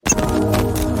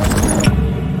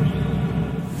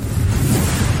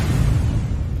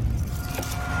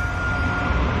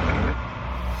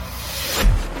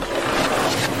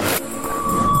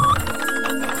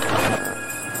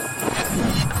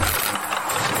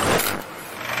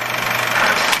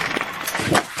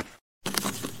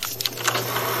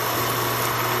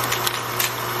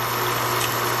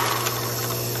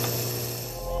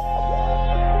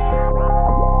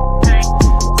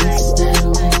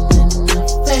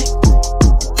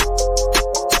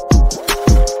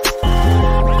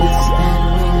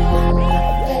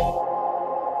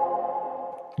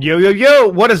Yo, yo, yo.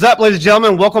 What is up, ladies and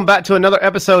gentlemen? Welcome back to another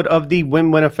episode of the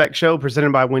Win-Win Effect Show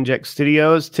presented by WINJECT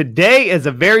Studios. Today is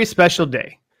a very special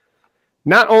day.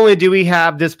 Not only do we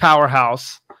have this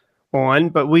powerhouse on,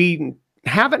 but we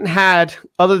haven't had,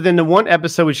 other than the one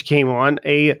episode which came on,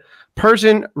 a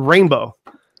Persian rainbow.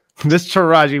 Miss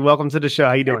Tirajeh, welcome to the show.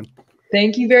 How you doing?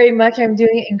 Thank you very much. I'm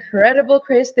doing incredible,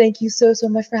 Chris. Thank you so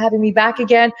much for having me back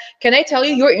again. Can I tell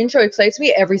you, your intro excites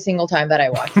me every single time that I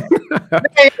watch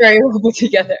it. Very well put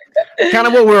together. Kind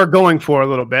of what we were going for a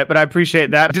little bit, but I appreciate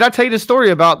that. Did I tell you the story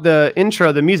about the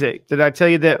intro, the music? Did I tell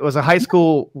you that it was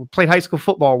played high school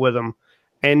football with him,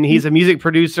 and he's a music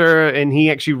producer, and he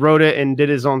actually wrote it and did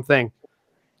his own thing.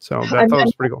 So I thought it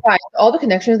was pretty cool. All the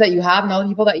connections that you have and all the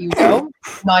people that you know,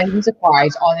 not even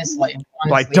surprised, honestly.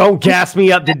 Like, don't gas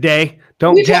me up today.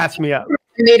 Don't gas me up.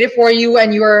 I made it for you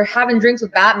and you were having drinks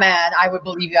with Batman, I would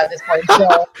believe you at this point.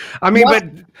 So, I mean,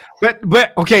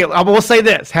 but okay, I will say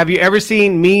this. Have you ever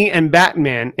seen me and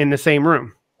Batman in the same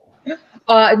room?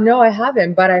 No, I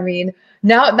haven't. But I mean,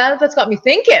 now that's got me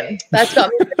thinking. That's got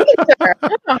me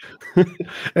thinking.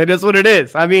 It is what it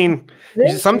is. I mean,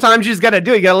 sometimes you just got to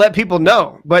do it. You got to let people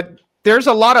know. But there's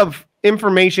a lot of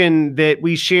information that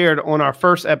we shared on our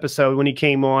first episode when he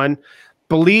came on.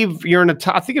 Believe you're in the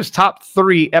top, I think it's top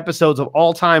 3 episodes of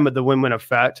all time of the Win-Win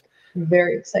Effect.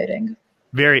 Very exciting.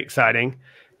 Very exciting.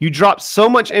 You dropped so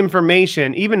much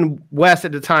information, even Wes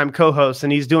at the time co-host,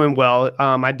 and he's doing well.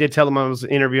 I did tell him I was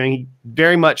interviewing. He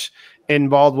very much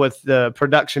involved with the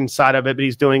production side of it, but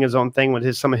he's doing his own thing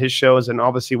with some of his shows and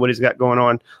obviously what he's got going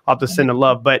on. I'll have to send the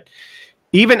love. But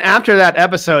even after that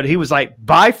episode, he was like,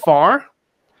 by far,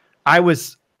 I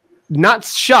was not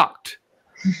shocked,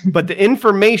 but the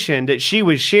information that she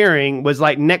was sharing was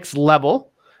like next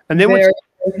level. And then very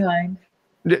kind.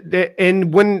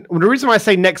 And when the reason why I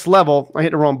say next level, I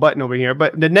hit the wrong button over here,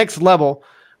 but the next level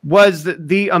was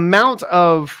the amount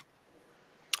of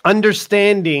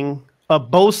understanding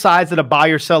of both sides of the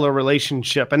buyer-seller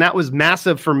relationship. And that was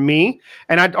massive for me.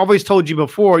 And I'd always told you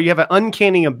before, you have an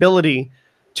uncanny ability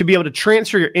to be able to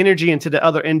transfer your energy into the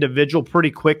other individual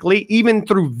pretty quickly, even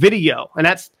through video. And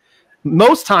that's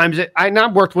most times,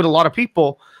 I've worked with a lot of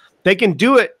people, they can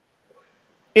do it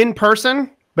in person,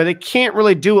 but they can't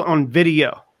really do it on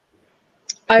video.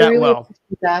 I really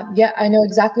appreciate that. Yeah, I know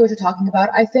exactly what you're talking about.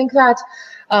 I think that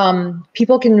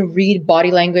people can read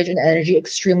body language and energy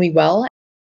extremely well.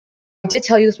 I did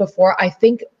tell you this before. I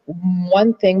think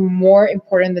one thing more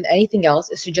important than anything else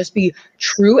is to just be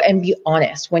true and be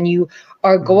honest. When you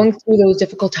are going through those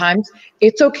difficult times,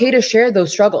 it's okay to share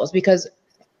those struggles, because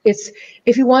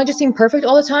if you want to just seem perfect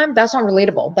all the time, that's not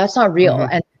relatable. That's not real.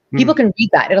 And people can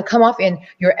read that. It'll come off in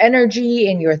your energy,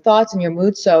 in your thoughts, and your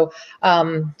mood. So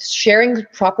sharing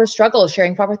proper struggles,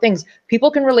 sharing proper things, people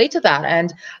can relate to that,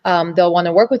 and they'll want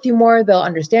to work with you more. They'll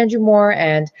understand you more,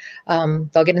 and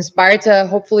they'll get inspired to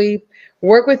hopefully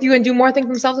work with you and do more things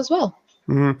themselves as well.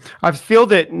 I feel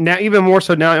that now, even more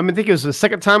so now. I think it was the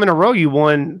second time in a row you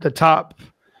won the top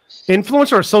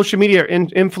influencer or social media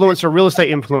influencer, real estate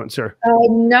influencer.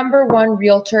 #1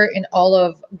 realtor in all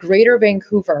of Greater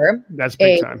Vancouver. That's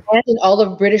big time. And in all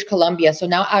of British Columbia. So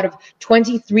now out of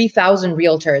 23,000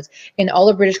 realtors in all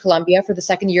of British Columbia, for the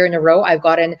second year in a row, I've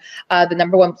gotten the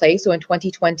 #1 place. So in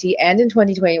 2020 and in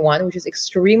 2021, which is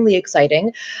extremely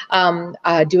exciting,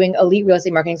 doing elite real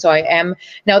estate marketing. So I am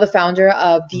now the founder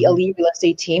of the elite real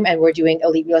estate team, and we're doing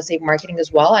elite real estate marketing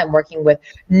as well. I'm working with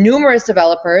numerous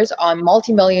developers on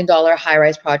multi-million-dollar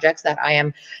high-rise projects that I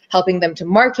am helping them to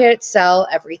market, sell,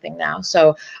 everything now.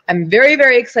 So I'm very,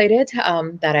 very excited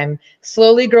that I'm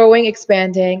slowly growing,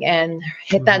 expanding, and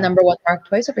hit that #1 mark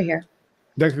twice over here.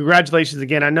 Congratulations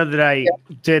again. I know that I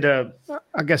did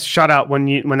I guess shout out when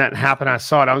that happened. I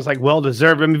saw it. I was like, well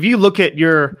deserved. I mean, if you look at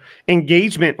your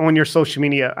engagement on your social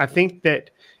media, I think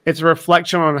that it's a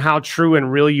reflection on how true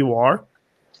and real you are.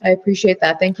 I appreciate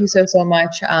that. Thank you so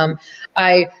much.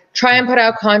 I try and put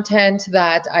out content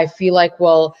that I feel like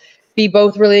will be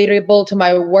both relatable to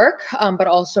my work, but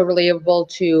also relatable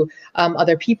to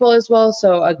other people as well.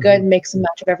 So a good mix and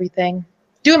match of everything.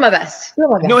 Doing my best.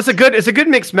 No, it's a good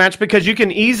mixed match, because you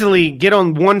can easily get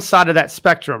on one side of that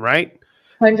spectrum, right?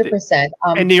 100%.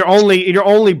 And you're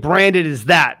only branded as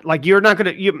that. Like, you're not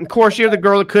gonna. Of course, you're the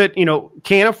girl that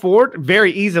can afford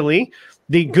very easily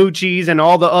the Gucci's and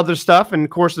all the other stuff, and of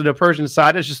course the Persian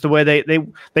side is just the way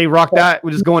they rock that.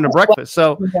 We're just going to breakfast,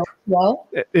 so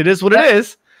it is what it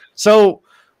is. So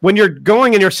when you're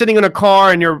going and you're sitting in a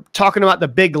car and you're talking about the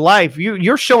big life,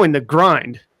 you're showing the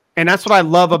grind, and that's what I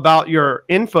love about your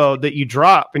info that you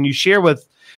drop and you share with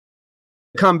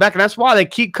come back, and that's why they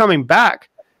keep coming back,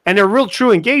 and they're real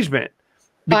true engagement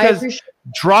because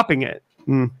dropping it.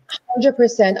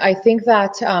 100%. I think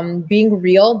that being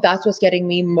real, that's what's getting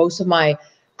me most of my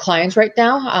clients right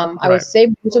now. I would say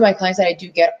most of my clients that I do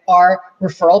get are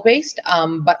referral based.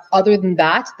 But other than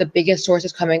that, the biggest source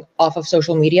is coming off of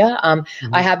social media.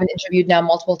 I have been interviewed now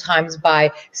multiple times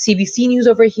by CBC News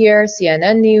over here,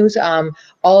 CNN News,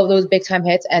 all of those big time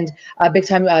hits and big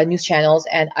time news channels.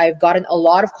 And I've gotten a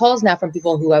lot of calls now from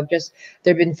people who have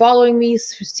they've been following me,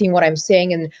 seeing what I'm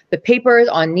saying in the papers,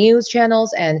 on news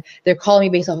channels, and they're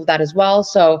calling me based off of that as well.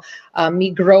 So me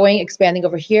growing, expanding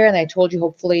over here. And I told you,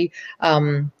 hopefully,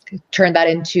 turn that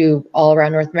into all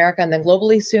around North America and then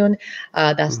globally soon.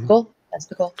 That's the goal. That's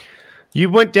the goal.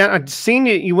 You went down, I've seen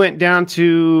it. You went down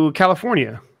to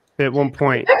California at one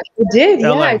point. I did.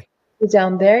 LA. Yeah. I was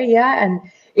down there. Yeah. And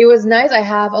it was nice. I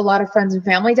have a lot of friends and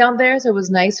family down there. So it was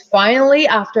nice finally,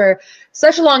 after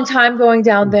such a long time going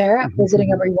down there,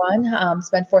 visiting everyone,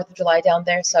 spent 4th of July down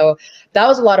there. So that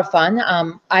was a lot of fun.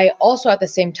 I also at the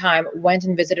same time went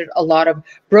and visited a lot of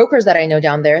brokers that I know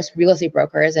down there, real estate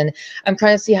brokers, and I'm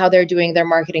trying to see how they're doing their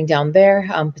marketing down there,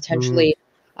 potentially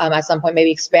at some point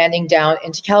maybe expanding down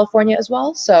into California as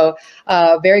well. So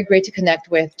very great to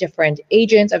connect with different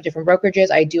agents of different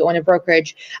brokerages. I do own a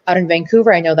brokerage out in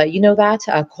Vancouver. I know that you know that,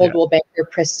 Coldwell Banker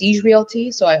Prestige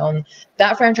Realty. So I own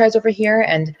that franchise over here,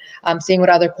 and seeing what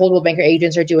other Coldwell Banker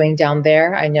agents are doing down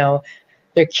there. I know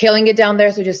they're killing it down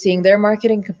there. So just seeing their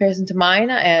marketing in comparison to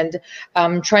mine, and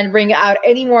trying to bring out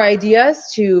any more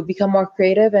ideas to become more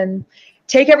creative and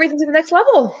take everything to the next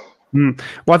level.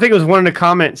 Well, I think it was one of the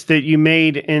comments that you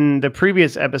made in the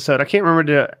previous episode. I can't remember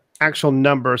the actual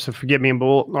number, so forgive me,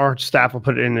 but our staff will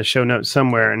put it in the show notes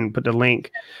somewhere and put the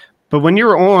link. But when you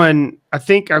were on, I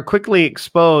think I quickly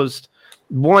exposed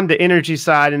one, the energy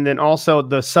side, and then also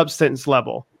the substance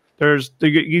level.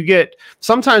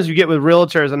 Sometimes you get with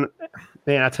realtors, and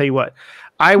man, I tell you what,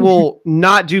 I will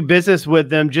not do business with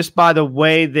them just by the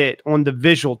way that on the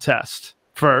visual test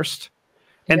first.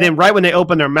 And then right when they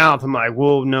open their mouth, I'm like,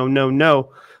 whoa, no.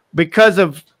 Because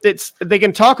of they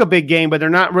can talk a big game, but they're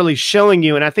not really showing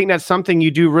you. And I think that's something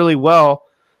you do really well,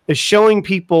 is showing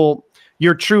people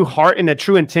your true heart and the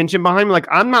true intention behind me. Like,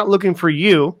 I'm not looking for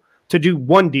you to do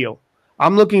one deal.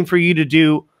 I'm looking for you to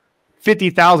do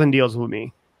 50,000 deals with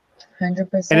me.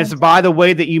 100%. And it's by the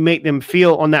way that you make them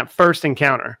feel on that first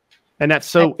encounter. And that's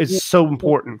so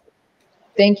important.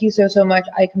 Thank you so much.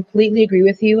 I completely agree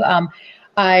with you.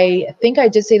 I think I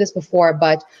did say this before,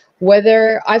 but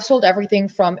whether I've sold everything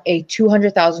from a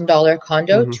 $200,000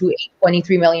 condo to a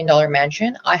 $23 million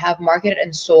mansion, I have marketed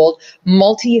and sold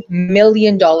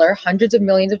multi-million dollar, hundreds of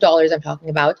millions of dollars, I'm talking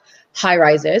about, high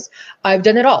rises. I've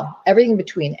done it all, everything in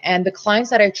between. And the clients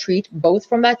that I treat, both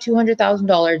from that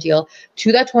 $200,000 deal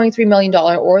to that $23 million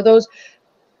or those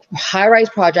high rise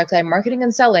projects I'm marketing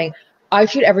and selling, I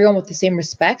treat everyone with the same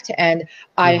respect, and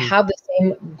I have the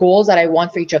same goals that I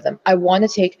want for each of them. I want to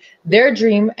take their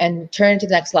dream and turn it to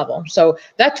the next level. So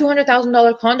that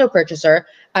 $200,000 condo purchaser,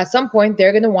 at some point,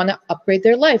 they're going to want to upgrade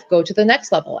their life, go to the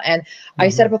next level. And I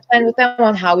set up a plan with them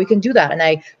on how we can do that. And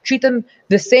I treat them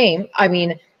the same. I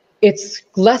mean, it's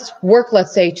less work,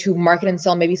 let's say, to market and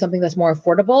sell maybe something that's more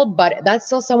affordable, but that's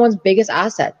still someone's biggest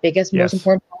asset, most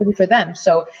important property for them.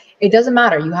 So it doesn't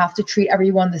matter. You have to treat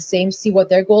everyone the same, see what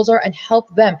their goals are, and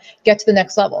help them get to the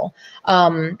next level.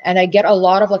 And I get a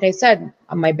lot of, like I said,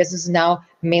 my business is now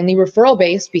mainly referral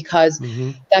based because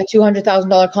that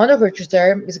 $200,000 condo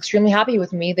purchaser is extremely happy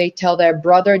with me. They tell their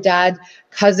brother, dad,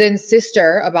 cousin,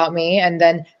 sister about me, and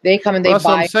then they come and they buy. That's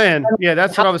what I'm saying. Yeah,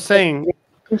 that's what I was saying.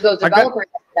 Those developers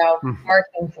now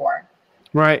marketing for.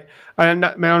 Right. I don't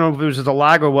know if it was just a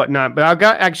lag or whatnot, but I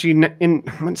got actually I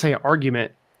wouldn't say an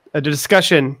argument, a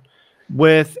discussion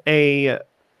with a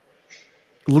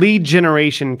lead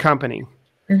generation company.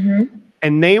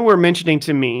 And they were mentioning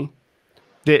to me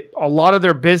that a lot of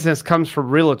their business comes from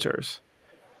realtors.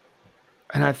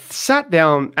 And I sat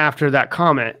down after that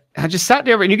comment. I just sat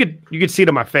there, and you could see it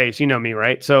on my face. You know me,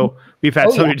 right? So we've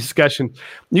had so many discussions.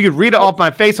 You could read it off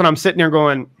my face when I'm sitting there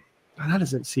going, oh, that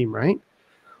doesn't seem right.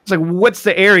 It's like, what's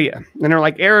the area? And they're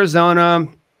like, Arizona.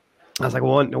 I was like,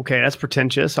 well, okay, that's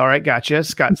pretentious. All right, gotcha.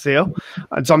 Scottsdale.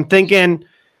 And so I'm thinking,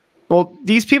 well,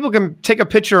 these people can take a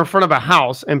picture in front of a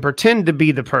house and pretend to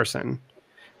be the person.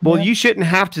 Well, you shouldn't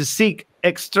have to seek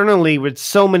externally with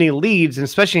so many leads, and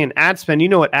especially in ad spend. You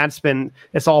know what ad spend,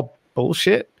 it's all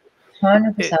bullshit.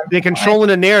 100%. They're controlling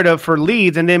the narrative for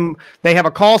leads, and then they have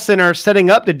a call center setting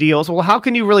up the deals. Well, how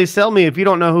can you really sell me if you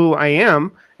don't know who I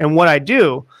am and what I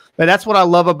do? But that's what I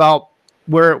love about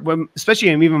especially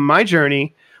in even my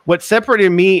journey, what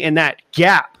separated me in that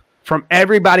gap from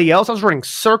everybody else, I was running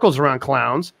circles around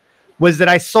clowns, was that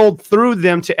I sold through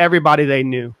them to everybody they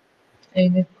knew.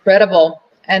 Incredible.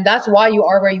 And that's why you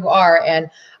are where you are. And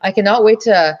I cannot wait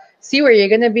to see where you're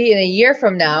going to be in a year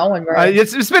from now. When we're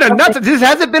it's been a nuts. This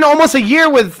hasn't been almost a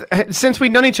year since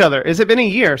we've known each other. Has it been a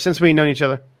year since we've known each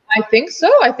other? I think so.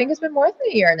 I think it's been more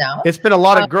than a year now. It's been a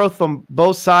lot of growth on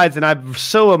both sides, and I'm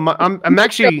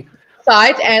actually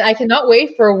sides, and I cannot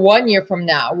wait for 1 year from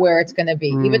now where it's going to be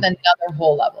even another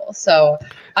whole level. So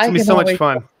it's gonna be so much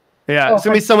fun. Yeah, it's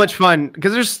gonna be so much fun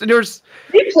because there's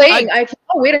I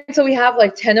cannot wait until we have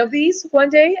like 10 of these one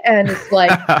day, and it's like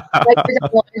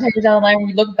years down the line, when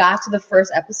we look back to the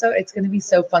first episode, it's gonna be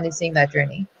so funny seeing that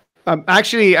journey.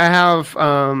 Actually, I have.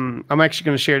 I'm actually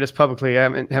going to share this publicly. I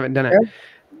haven't done it. Sure.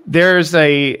 There's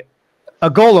a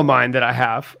goal of mine that I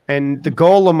have, and the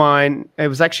goal of mine, it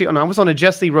was actually I was on a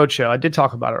Jess Lee Roadshow. I did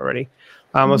talk about it already.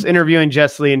 I was interviewing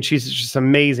Jess Lee, and she's just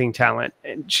amazing talent,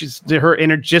 and her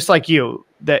energy, just like you.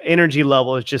 The energy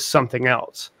level is just something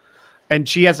else, and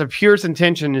she has a purest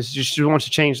intention is just she wants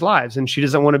to change lives, and she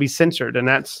doesn't want to be censored, and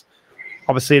that's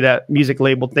obviously that music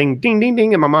label thing, ding ding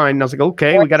ding in my mind. And I was like,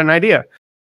 okay, we got an idea.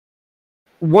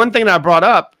 One thing that I brought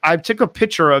up, I took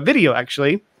a video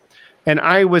actually. And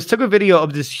I took a video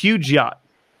of this huge yacht.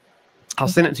 I'll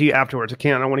send it to you afterwards. I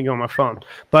don't want to go on my phone.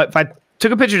 But if I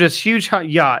took a picture of this huge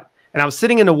yacht, and I was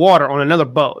sitting in the water on another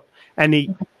boat, and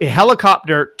a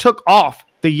helicopter took off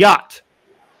the yacht,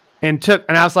 and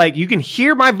I was like, you can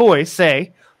hear my voice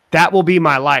say, "That will be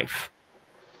my life."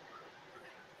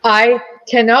 I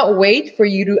cannot wait for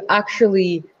you to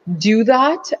actually do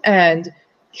that and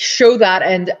show that.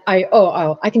 And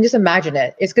I can just imagine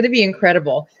it. It's going to be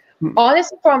incredible.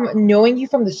 Honestly, from knowing you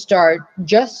from the start,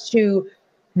 just to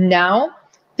now,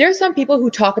 there's some people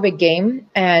who talk a big game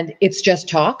and it's just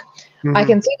talk. I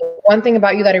can say one thing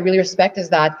about you that I really respect is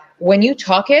that when you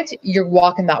talk it, you're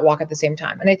walking that walk at the same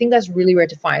time. And I think that's really rare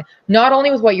to find, not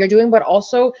only with what you're doing, but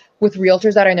also with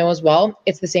realtors that I know as well.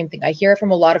 It's the same thing. I hear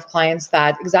from a lot of clients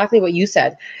that exactly what you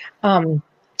said.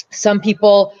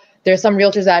 There's some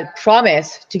realtors that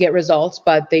promise to get results,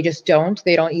 but they just don't.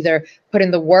 They don't either put in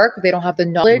the work. They don't have the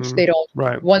knowledge. They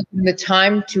don't want the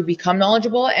time to become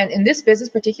knowledgeable. And in this business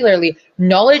particularly,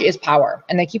 knowledge is power.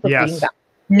 And I keep repeating that.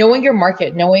 Knowing your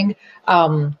market, knowing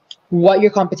what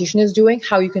your competition is doing,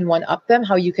 how you can one-up them,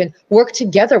 how you can work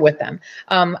together with them.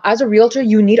 As a realtor,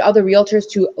 you need other realtors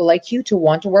to like you, to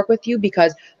want to work with you,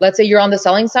 because let's say you're on the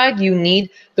selling side, you need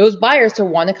those buyers to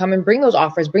want to come and bring those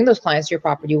offers, bring those clients to your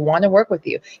property, want to work with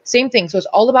you. Same thing. So it's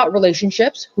all about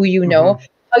relationships, who you know,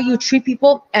 how you treat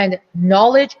people, and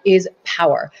knowledge is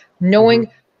power. Knowing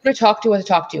who to talk to, what to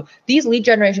talk to. These lead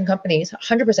generation companies,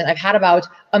 100%, I've had about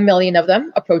 1 million of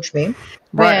them approach me.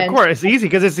 Right, of course. It's easy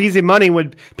because it's easy money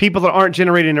with people that aren't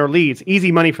generating their leads.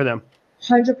 Easy money for them.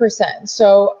 100%.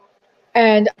 So,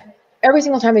 and every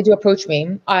single time they do approach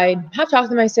me, I have talked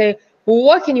to them. I say,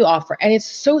 what can you offer? And it's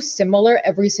so similar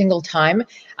every single time.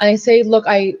 And I say, look,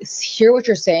 I hear what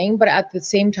you're saying, but at the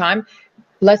same time,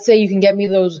 let's say you can get me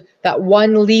that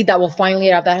one lead that will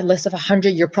finally out of that list of 100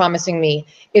 you're promising me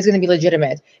is going to be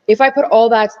legitimate. If I put all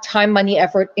that time, money,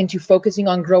 effort into focusing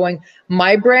on growing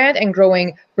my brand and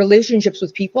growing relationships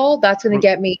with people, that's going to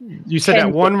get me. You said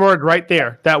that one word right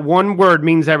there. That one word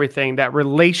means everything. That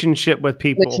relationship with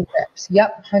people. Relationships.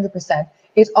 Yep, 100%.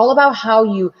 It's all about how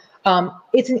you,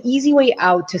 it's an easy way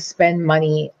out to spend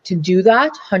money to do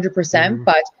that, 100%.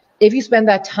 But if you spend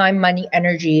that time, money,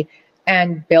 energy,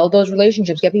 and build those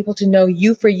relationships, get people to know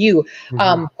you for you. Put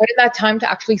in that time to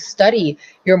actually study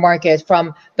your market,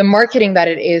 from the marketing that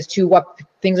it is to what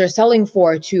things are selling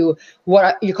for, to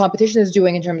what your competition is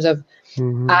doing in terms of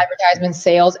advertisement,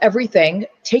 sales, everything.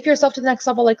 Take yourself to the next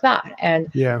level like that.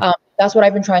 And that's what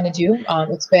I've been trying to do.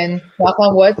 It's been, knock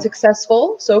on wood,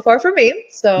 successful so far for me.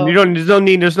 So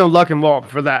there's no luck involved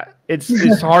for that.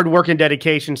 It's hard work and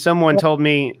dedication. Someone told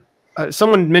me,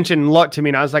 someone mentioned luck to me,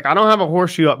 and I was like, I don't have a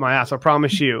horseshoe up my ass. I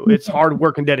promise you, it's hard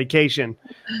work and dedication.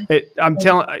 I'm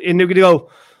telling, and they're gonna go,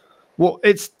 well,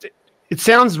 it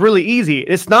sounds really easy.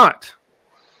 It's not.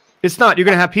 It's not. You're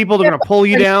gonna have people that are gonna pull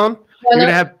you down. You're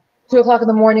gonna have 2 o'clock in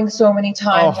the morning so many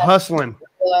times. Oh, hustling.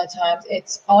 A lot of times.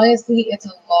 It's honestly, it's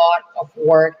a lot of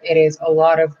work. It is a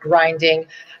lot of grinding.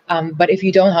 But if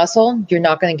you don't hustle, you're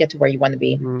not going to get to where you want to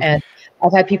be. And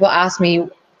I've had people ask me,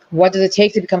 what does it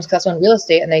take to become successful in real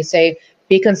estate? And they say,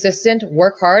 be consistent,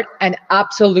 work hard, and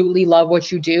absolutely love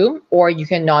what you do, or you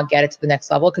cannot get it to the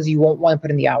next level because you won't want to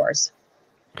put in the hours.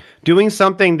 Doing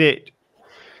something that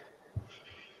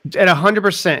at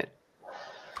 100%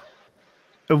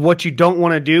 of what you don't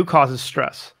want to do causes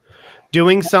stress.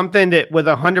 Doing something that with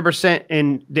 100%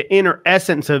 in the inner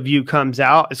essence of you comes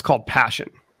out is called passion.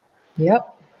 Yep.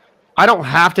 I don't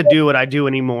have to do what I do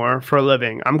anymore for a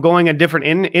living. I'm going in different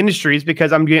industries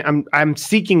because I'm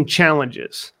seeking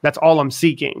challenges. That's all I'm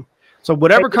seeking. So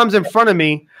whatever comes in front of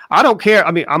me, I don't care.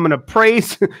 I mean, I'm going to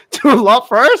praise to Allah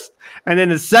first, and then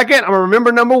the second, I'm going to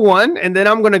remember number one, and then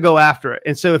I'm going to go after it.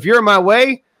 And so if you're in my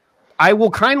way, I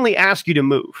will kindly ask you to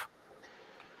move.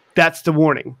 That's the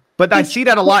warning. But I see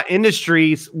that a lot in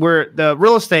industries where the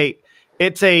real estate,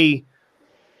 it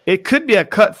could be a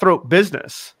cutthroat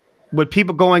business with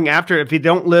people going after it if you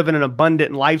don't live in an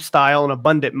abundant lifestyle, an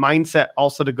abundant mindset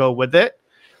also to go with it.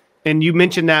 And you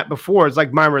mentioned that before. It's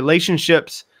like my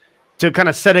relationships to kind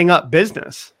of setting up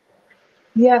business.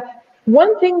 Yeah.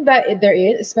 One thing that there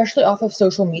is, especially off of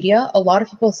social media, a lot of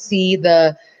people see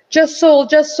the just sold,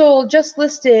 just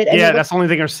listed. And yeah, that's the only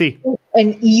thing I see.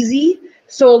 And easy.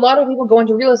 So a lot of people go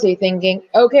into real estate thinking,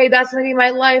 okay, that's going to be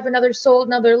my life. Another sold,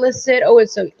 another listed. Oh,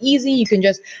 it's so easy. You can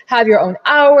just have your own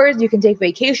hours. You can take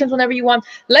vacations whenever you want.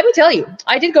 Let me tell you,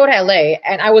 I did go to LA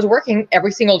and I was working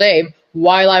every single day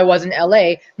while I was in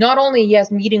LA. Not only,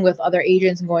 yes, meeting with other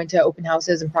agents and going to open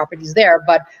houses and properties there,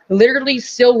 but literally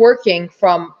still working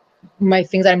from my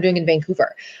things that I'm doing in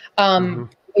Vancouver.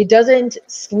 It doesn't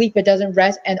sleep. It doesn't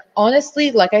rest. And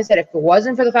honestly, like I said, if it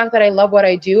wasn't for the fact that I love what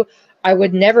I do, I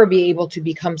would never be able to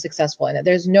become successful in it.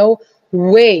 There's no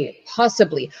way,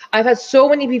 possibly. I've had so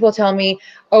many people tell me,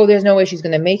 oh, there's no way she's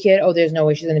going to make it. Oh, there's no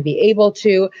way she's going to be able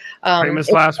to.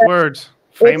 Famous last words.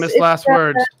 Famous last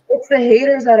words. It's the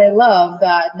haters that I love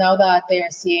that now that they are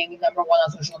seeing number one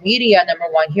on social media, number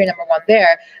one here, number one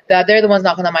there, that they're the ones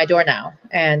knocking on my door now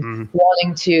and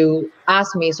wanting to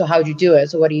ask me, so how'd you do it?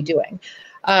 So what are you doing?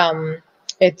 I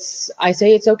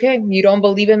say it's okay. You don't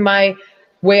believe in my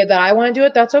way that I want to do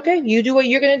it, that's okay. You do what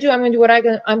you're going to do. I'm going to do what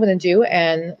I'm going to do,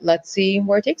 and let's see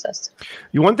where it takes us.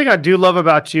 One thing I do love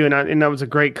about you, and that was a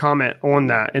great comment on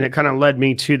that, and it kind of led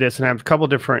me to this, and I have a couple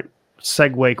different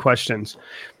segue questions.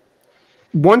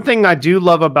 One thing I do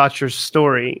love about your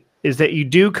story is that you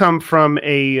do come from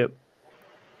a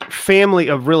family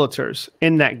of realtors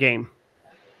in that game.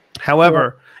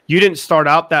 However, you didn't start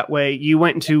out that way. You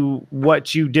went into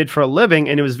what you did for a living,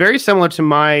 and it was very similar to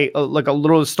my like a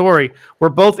little story. We're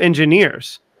both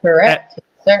engineers. Correct.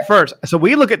 First, so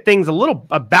we look at things a little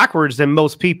backwards than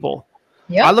most people.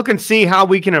 Yeah. I look and see how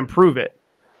we can improve it.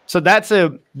 So that's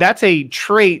a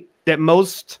trait that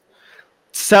most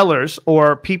sellers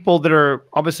or people that are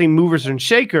obviously movers and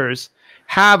shakers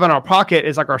have in our pocket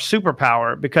is like our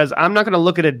superpower, because I'm not going to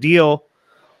look at a deal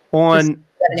on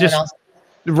just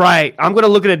right. I'm going to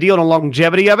look at a deal on the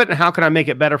longevity of it and how can I make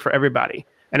it better for everybody.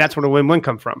 And that's where the win-win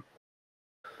come from.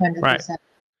 100%. Right.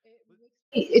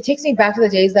 It takes me back to the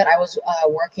days that I was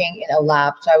working in a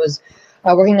lab. So I was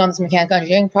working on this mechanical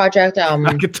engineering project. I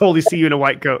could totally see you in a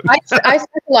white coat. I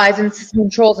specialize in system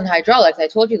controls and hydraulics. I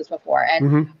told you this before.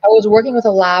 And I was working with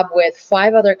a lab with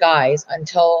 5 other guys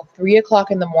until 3:00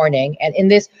 in the morning. And in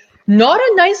this not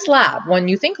a nice lab. When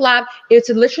you think lab, it's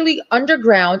literally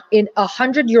underground in a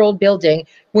 100-year-old building.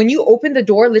 When you open the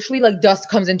door, literally like dust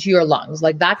comes into your lungs,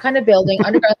 like that kind of building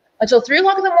underground until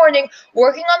 3:00 in the morning,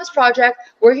 working on this project,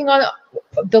 working on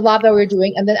the lab that we were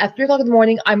doing. And then at 3:00 in the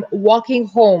morning, I'm walking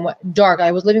home dark.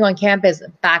 I was living on campus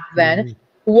back then,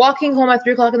 walking home at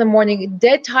 3:00 in the morning,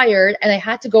 dead tired. And I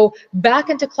had to go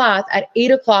back into class at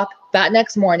 8:00 that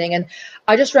next morning. And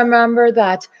I just remember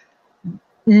that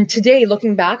today,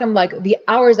 looking back, I'm like, the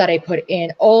hours that I put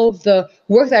in, all of the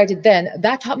work that I did then,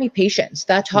 that taught me patience.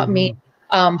 That taught me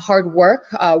hard work,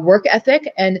 work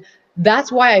ethic. And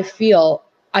that's why I feel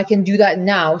I can do that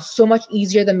now so much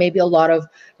easier than maybe a lot of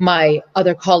my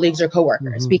other colleagues or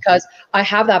coworkers, because I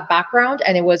have that background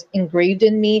and it was engraved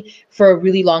in me for a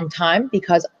really long time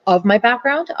because of my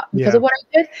background, because of what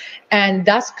I did. And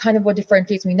that's kind of what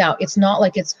differentiates me now. It's not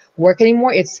like it's work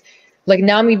anymore. It's like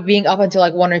now me being up until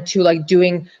like 1 or 2, like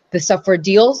doing the stuff for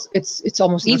deals, it's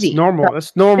almost easy. It's normal.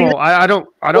 It's normal. I don't.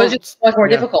 It was just much more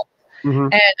difficult.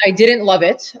 And I didn't love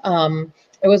it.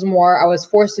 It was more, I was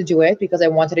forced to do it because I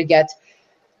wanted to get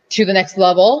to the next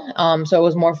level. So it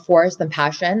was more force than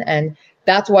passion. And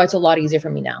that's why it's a lot easier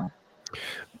for me now.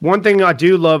 One thing I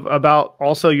do love about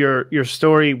also your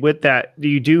story with that,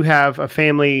 you do have a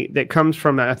family that comes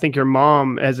from, I think your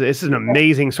mom, this is an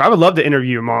amazing, so I would love to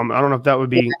interview your mom. I don't know if that would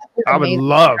be, I would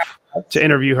love to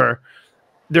interview her.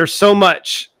 There's so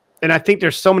much, and I think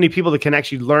there's so many people that can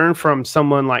actually learn from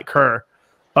someone like her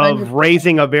of 100%.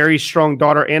 Raising a very strong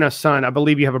daughter and a son. I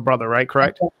believe you have a brother, right?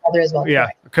 Correct? Brother as well. Yeah,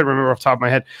 I couldn't remember off the top of my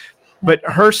head. But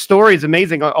her story is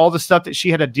amazing. All the stuff that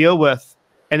she had to deal with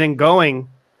and then going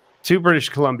to British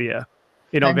Columbia,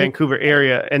 Vancouver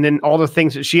area, and then all the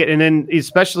things that she had, and then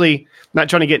especially not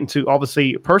trying to get into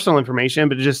obviously personal information,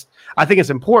 but just I think it's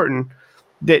important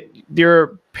that their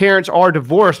parents are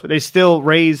divorced, but they still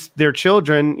raise their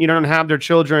children, you know, and have their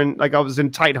children like I was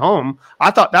in tight home.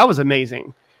 I thought that was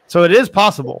amazing. So it is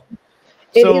possible.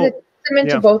 It is a testament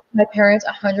to both my parents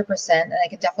 100%. And I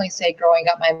can definitely say growing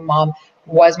up, my mom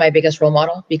was my biggest role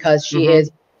model because she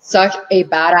is such a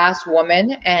badass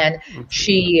woman, and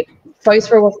she fights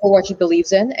for what she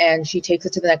believes in, and she takes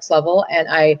it to the next level. And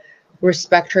I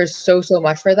respect her so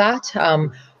much for that.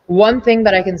 One thing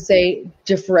that I can say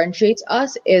differentiates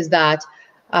us is that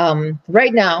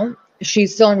right now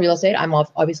she's still in real estate. I'm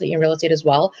obviously in real estate as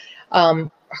well.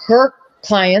 Her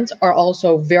clients are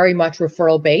also very much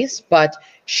referral based, but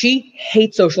she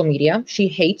hates social media. She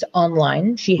hates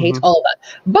online. She hates all of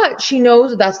that. But she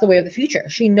knows that's the way of the future.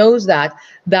 She knows that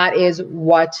that is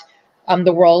what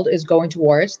the world is going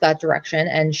towards, that direction.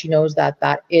 And she knows that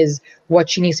that is what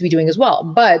she needs to be doing as well.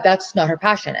 But that's not her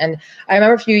passion. And I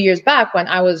remember a few years back when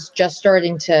I was just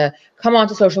starting to come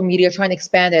onto social media, trying to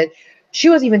expand it, she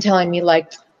was even telling me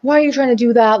like, why are you trying to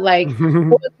do that? Like,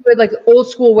 like old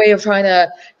school way of trying to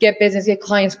get business, get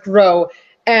clients, grow.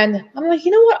 And I'm like,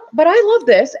 you know what? But I love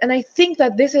this. And I think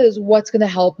that this is what's going to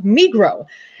help me grow.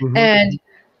 And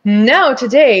now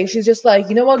today, she's just like,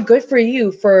 you know what? Good for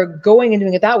you for going and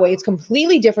doing it that way. It's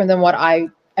completely different than what I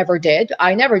ever did.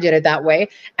 I never did it that way.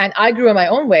 And I grew in my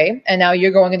own way. And now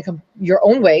you're going in your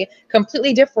own way,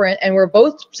 completely different. And we're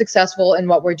both successful in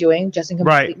what we're doing, just in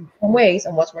completely different ways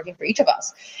and what's working for each of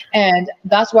us. And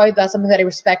that's why that's something that I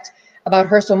respect about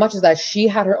her so much, is that she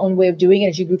had her own way of doing it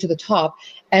and she grew to the top.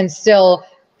 And still,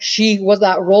 she was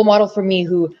that role model for me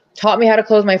who taught me how to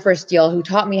close my first deal, who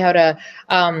taught me how to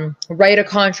write a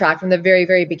contract from the very,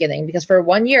 very beginning. Because for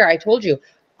 1 year, I told you,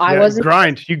 I wasn't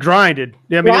you grinded.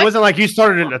 I mean, it wasn't like you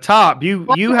started at the top. You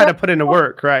had to put in the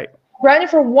work, right? Grinded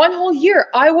for 1 whole year.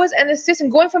 I was an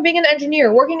assistant, going from being an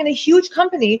engineer, working in a huge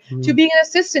company, to being an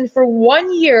assistant for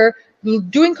 1 year,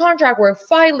 doing contract work,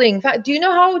 filing. Do you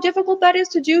know how difficult that is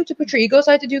to do, to put your ego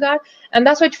aside to do that? And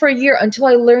that's why for a year, until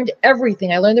I learned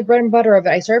everything. I learned the bread and butter of it.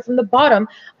 I started from the bottom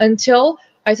until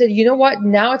I said, you know what?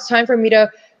 Now it's time for me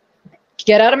to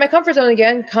get out of my comfort zone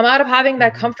again, come out of having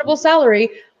that comfortable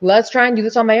salary. Let's try and do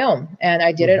this on my own. And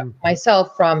I did it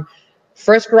myself, from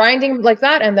first grinding like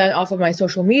that, and then off of my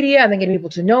social media, and then getting people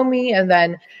to know me, and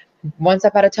then one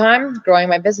step at a time, growing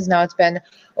my business. Now it's been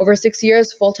over 6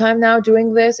 years full time now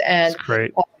doing this, and that's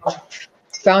great.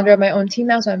 Founder of my own team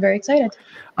now, so I'm very excited.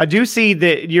 I do see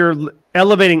that you're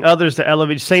elevating others to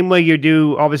elevate, same way you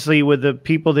do obviously with the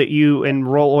people that you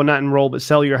enroll, or not enroll, but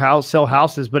sell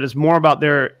houses, but it's more about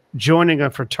their joining a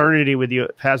fraternity with you.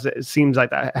 It seems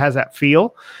like that has that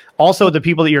feel. Also, the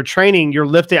people that you're training, you're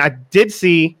lifting. I did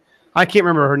see, I can't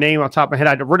remember her name off the top of my head.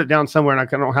 I wrote it down somewhere and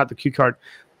I don't have the cue card,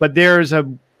 but there's a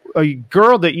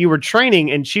girl that you were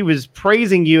training and she was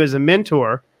praising you as a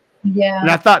mentor. Yeah. And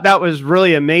I thought that was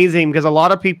really amazing, because a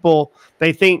lot of people,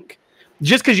 they think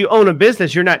just because you own a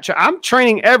business, you're not. I'm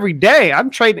training every day.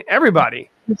 I'm training everybody.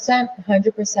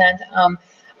 100%.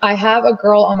 I have a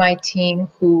girl on my team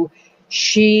who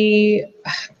she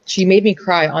made me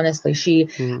cry, honestly.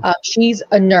 She's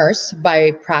a nurse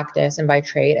by practice and by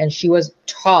trade, and she was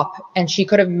top, and she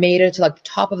could have made it to like the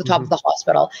top of the top of the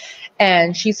hospital.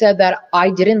 And she said that I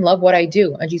didn't love what I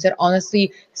do. And she said,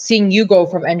 honestly, seeing you go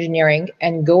from engineering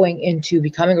and going into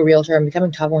becoming a realtor and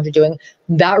becoming top of what you're doing,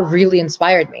 that really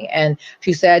inspired me. And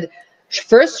she said,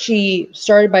 first she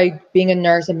started by being a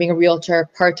nurse and being a realtor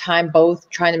part-time, both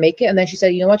trying to make it. And then she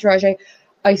said, you know what, Tirajeh,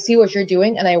 I see what you're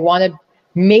doing and I want to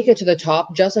make it to the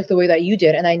top just like the way that you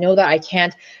did. And I know that I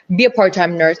can't be a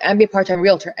part-time nurse and be a part-time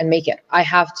realtor and make it. I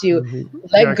have to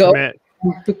let go,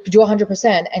 do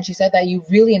 100%. And she said that you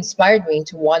really inspired me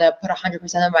to want to put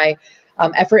 100% of my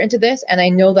effort into this. And I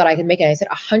know that I can make it. I said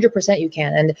 100% you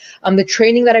can. And the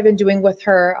training that I've been doing with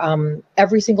her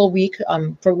every single week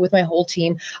with my whole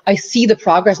team, I see the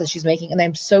progress that she's making. And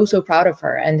I'm so proud of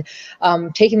her. And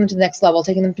taking them to the next level,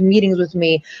 taking them to meetings with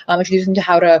me, introducing them to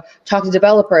how to talk to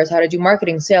developers, how to do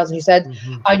marketing, sales. And she said,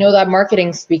 I know that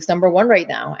marketing speaks number one right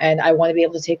now. And I want to be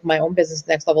able to take my own business to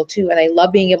the next level too. And I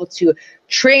love being able to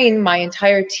train my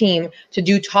entire team to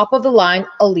do top of the line,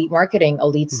 elite marketing,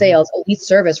 elite sales, elite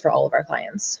service for all of our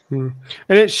clients. And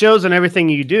it shows in everything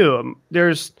you do.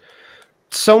 There's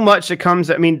so much that comes.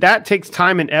 I mean, that takes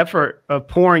time and effort of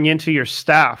pouring into your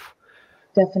staff.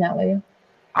 Definitely.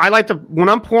 I like to, when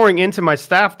I'm pouring into my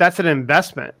staff, that's an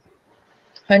investment.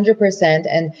 100%.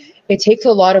 And it takes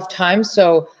a lot of time.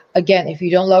 So again, if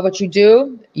you don't love what you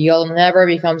do, you'll never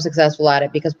become successful at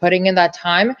it, because putting in that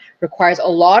time requires a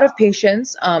lot of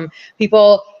patience.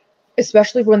 People,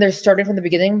 especially when they're starting from the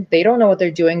beginning, they don't know what they're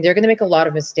doing. They're going to make a lot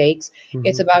of mistakes.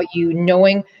 It's about you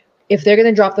knowing if they're going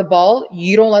to drop the ball,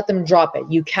 you don't let them drop it.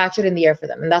 You catch it in the air for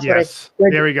them. And that's what it's.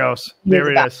 There he goes. There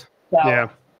it is. So. Yeah.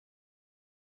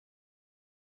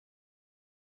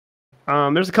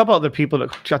 There's a couple other people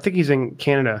that I think he's in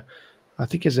Canada. I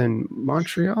think he's in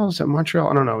Montreal. Is that Montreal?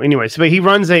 I don't know. Anyways, but he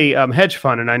runs a hedge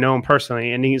fund, and I know him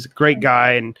personally, and he's a great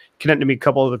guy and connected me a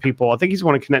couple other people. I think he's the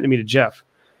one who connected me to Jeff.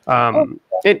 And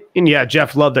yeah,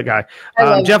 Jeff, loved that guy.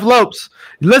 Jeff Lopes,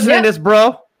 listen to this,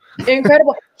 bro.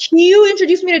 Incredible. You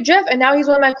introduced me to Jeff, and now he's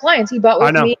one of my clients. He bought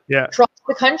with me across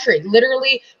the country,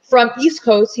 literally from East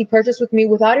Coast. He purchased with me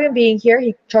without even being here.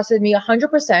 He trusted me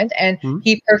 100%, and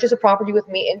he purchased a property with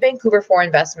me in Vancouver for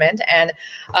investment. And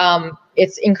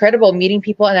it's incredible meeting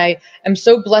people, and I am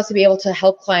so blessed to be able to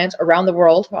help clients around the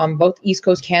world, both East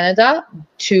Coast Canada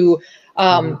to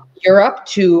Europe,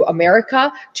 to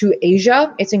America, to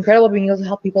Asia. It's incredible being able to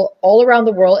help people all around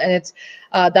the world, and it's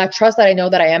that trust that I know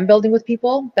that I am building with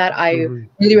people that I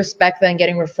really respect, then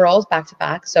getting referrals back to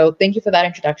back. So thank you for that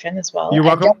introduction as well. You're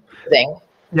welcome.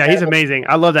 Yeah, he's amazing.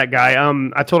 I love that guy.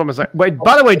 I told him, I was like, wait,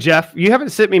 by the way, Jeff, you haven't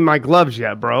sent me my gloves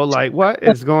yet, bro. Like, what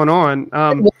is going on?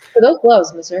 For those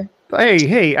gloves, mister.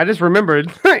 Hey, I just remembered.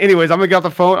 Anyways, I'm going to get off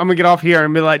the phone. I'm going to get off here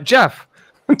and be like, Jeff,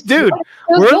 dude,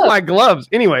 where's my gloves?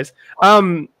 Anyways,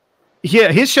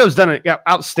 yeah, his show's done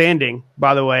outstanding,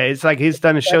 by the way. It's like his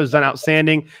show's done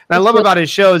outstanding. And I love about his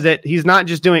show is that he's not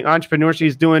just doing entrepreneurship,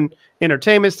 he's doing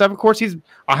entertainment stuff. Of course, he's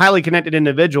a highly connected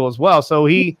individual as well. So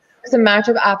it's a match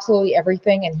of absolutely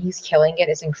everything, and he's killing it.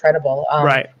 It's incredible.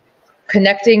 Right.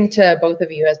 Connecting to both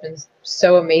of you has been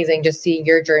so amazing. Just seeing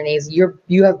your journeys.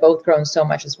 You have both grown so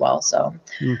much as well. So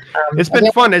it's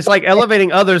been fun. It's like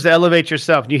elevating others to elevate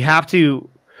yourself. You have to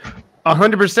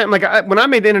 100%. Like when I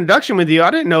made the introduction with you,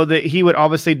 I didn't know that he would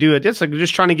obviously do it. It's like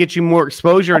just trying to get you more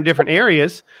exposure in different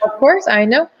areas. Of course, I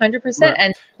know 100%. Right.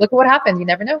 And look at what happened. You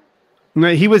never know.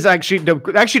 He was actually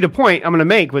the point I'm going to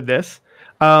make with this.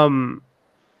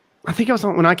 I think it was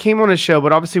when I came on his show,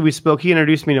 but obviously we spoke. He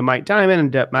introduced me to Mike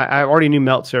Diamond, and I already knew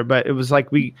Meltzer, but it was like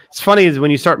it's funny is when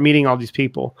you start meeting all these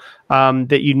people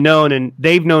that you've known, and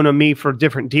they've known of me for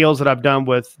different deals that I've done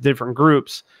with different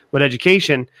groups with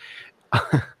education.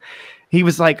 He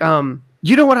was like,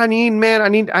 you know what I need,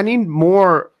 man? I need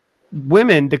more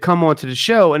women to come onto the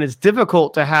show, and it's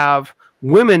difficult to have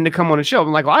women to come on the show.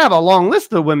 I'm like, well, I have a long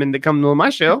list of women that come to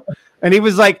my show. And he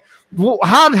was like, well,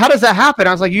 how does that happen?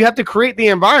 I was like, you have to create the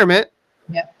environment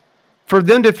for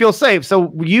them to feel safe.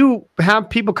 So you have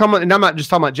people come on, and I'm not just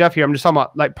talking about Jeff here. I'm just talking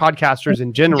about like podcasters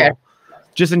in general,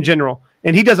 just in general.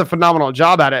 And he does a phenomenal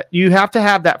job at it. You have to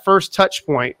have that first touch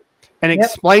point and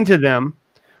explain to them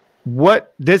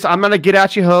I'm going to get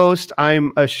at you host.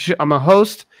 I'm a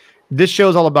host. This show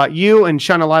is all about you and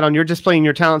shine a light on your displaying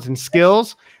your talents and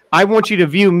skills. I want you to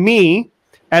view me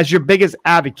as your biggest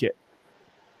advocate.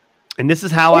 And this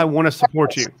is how I want to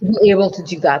support you. To be able to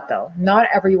do that, though. Not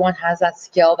everyone has that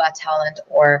skill, that talent,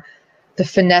 or the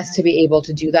finesse to be able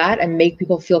to do that and make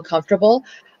people feel comfortable.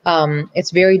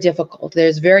 It's very difficult.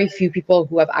 There's very few people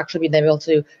who have actually been able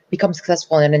to become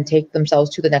successful in it and take themselves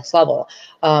to the next level.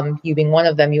 You being one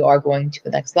of them, you are going to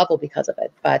the next level because of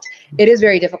it. But it is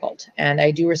very difficult. And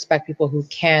I do respect people who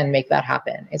can make that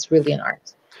happen. It's really an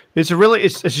art. It's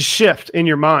a shift in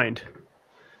your mind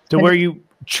to where you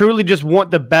truly just want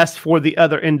the best for the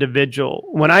other individual.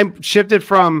 When I shifted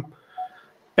from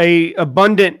a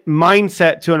abundant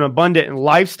mindset to an abundant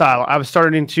lifestyle, I was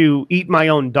starting to eat my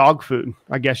own dog food,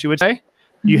 I guess you would say.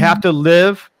 You have to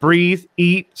live, breathe,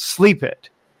 eat, sleep it.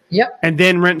 Yep. And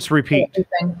then rinse, repeat.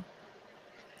 Everything.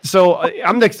 So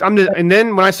and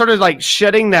then when I started like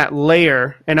shedding that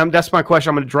layer, and that's my question,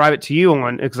 I'm going to drive it to you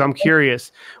on because I'm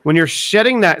curious. When you're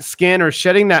shedding that skin or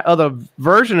shedding that other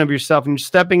version of yourself and you're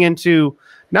stepping into,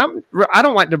 I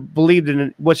don't like to believe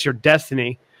in what's your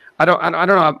destiny. I don't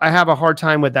know. I have a hard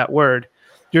time with that word.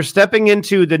 You're stepping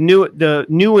into the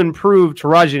new improved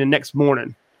Tirajeh the next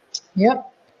morning.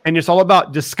 Yep. And it's all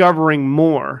about discovering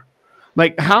more.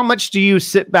 Like how much do you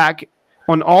sit back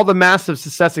on all the massive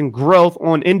success and growth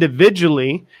on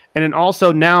individually, and then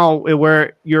also now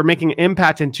where you're making an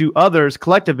impact into others,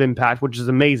 collective impact, which is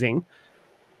amazing.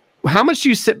 How much do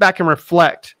you sit back and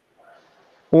reflect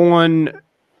on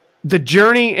the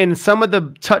journey and some of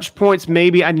the touch points?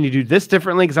 Maybe I need to do this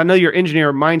differently because I know your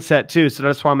engineer mindset too. So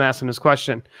that's why I'm asking this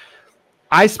question.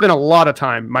 I spend a lot of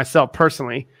time myself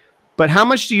personally, but how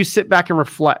much do you sit back and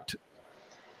reflect?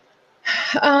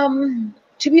 To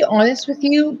be honest with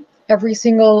you, every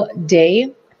single day,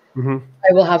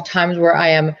 I will have times where I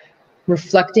am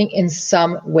reflecting in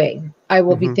some way. I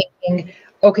will be thinking,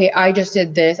 okay, I just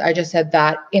did this. I just said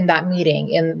that in that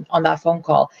meeting, on that phone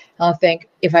call. And I'll think,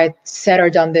 if I said or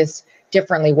done this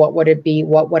differently, what would it be?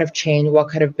 What would have changed? What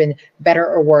could have been better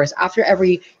or worse? After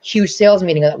every huge sales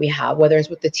meeting that we have, whether it's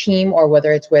with the team or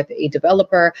whether it's with a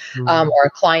developer or a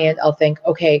client, I'll think,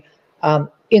 okay,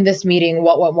 in this meeting,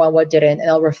 what didn't, and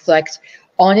I'll reflect.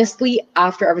 Honestly,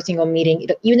 after every single meeting,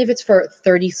 even if it's for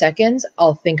 30 seconds,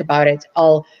 I'll think about it.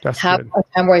 I'll have a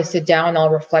time where I sit down and I'll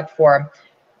reflect for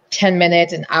 10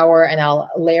 minutes, an hour, and I'll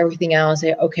lay everything out and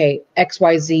say, okay,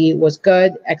 XYZ was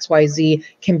good. XYZ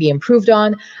can be improved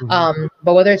on.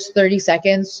 But whether it's 30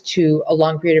 seconds to a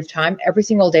long period of time, every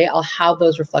single day, I'll have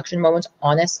those reflection moments,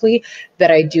 honestly,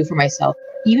 that I do for myself.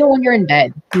 Even when you're in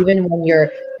bed, even when you're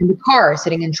in the car,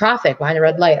 sitting in traffic behind a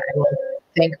red light, I will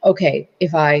think, okay,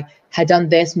 if I had done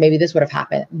this, maybe this would have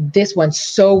happened. This went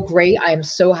so great. I am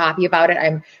so happy about it.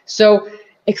 I'm so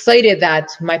excited that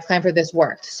my plan for this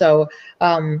worked. So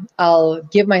I'll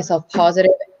give myself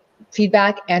positive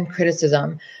feedback and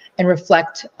criticism and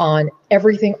reflect on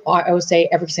everything I would say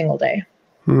every single day.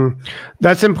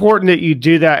 That's important that you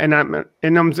do that.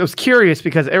 And I was curious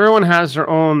because everyone has their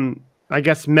own, I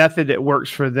guess, method that works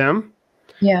for them.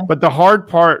 Yeah. But the hard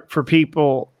part for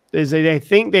people is they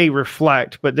think they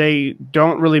reflect, but they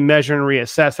don't really measure and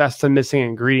reassess. That's the missing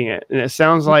ingredient. And it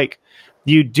sounds like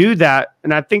you do that.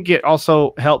 And I think it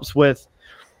also helps with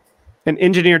an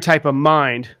engineer type of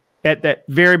mind at that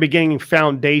very beginning,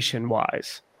 foundation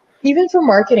wise. Even for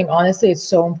marketing, honestly, it's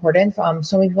so important.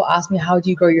 So many people ask me, how do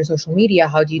you grow your social media?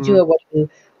 How do you do it? What do you,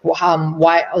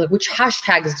 why, like, which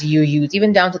hashtags do you use?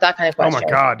 Even down to that kind of question. Oh my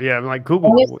God. Yeah. Like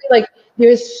Google. Honestly, like,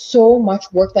 there's so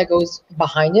much work that goes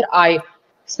behind it. I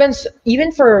spend,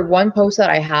 even for one post that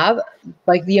I have,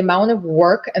 like the amount of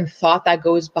work and thought that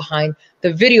goes behind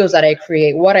the videos that I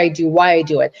create, what I do, why I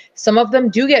do it. Some of them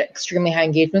do get extremely high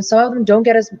engagement. Some of them don't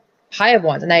get as high of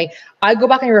ones. And I go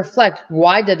back and reflect,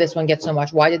 why did this one get so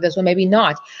much? Why did this one maybe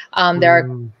not? There are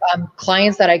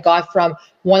clients that I got from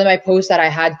one of my posts that I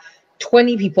had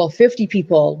 20 people, 50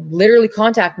 people literally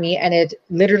contact me, and it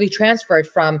literally transferred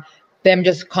from them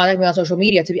just contacting me on social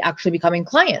media to be actually becoming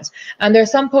clients. And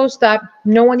there's some posts that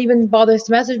no one even bothers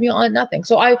to message me on, nothing.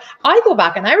 So I go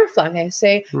back and I reflect and I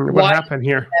say, what happened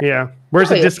here? Yeah. Where's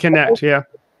the disconnect? Yeah.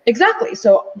 Exactly.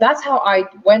 So that's how I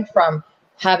went from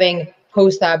having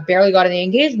posts that barely got any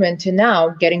engagement to now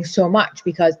getting so much,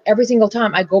 because every single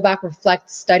time I go back,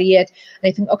 reflect, study it,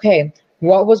 and I think, okay,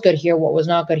 what was good here? What was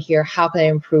not good here? How can I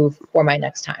improve for my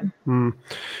next time? I'm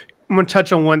going to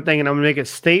touch on one thing, and I'm going to make a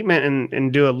statement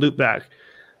and do a loop back.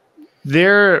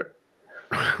 There's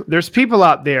people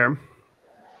out there,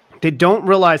 they don't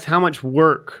realize how much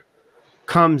work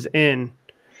comes in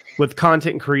with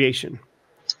content creation.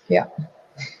 Yeah.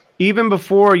 Even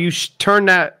before you turn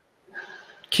that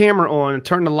camera on and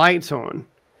turn the lights on,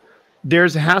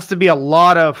 has to be a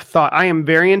lot of thought. I am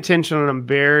very intentional and I'm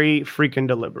very freaking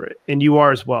deliberate, and you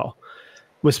are as well.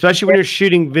 Especially when you're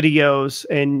shooting videos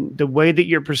and the way that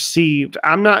you're perceived.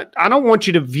 I don't want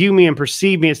you to view me and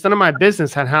perceive me. It's none of my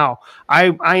business on how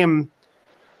I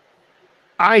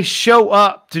show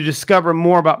up to discover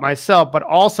more about myself, but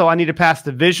also I need to pass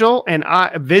the visual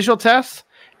test,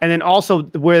 and then also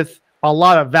with a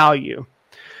lot of value.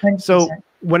 100%. So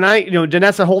when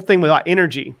that's the whole thing without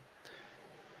energy.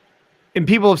 And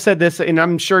people have said this, and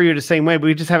I'm sure you're the same way, but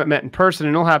we just haven't met in person,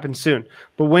 and it'll happen soon.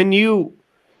 But when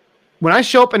I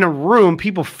show up in a room,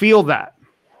 people feel that.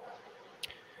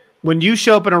 When you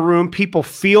show up in a room, people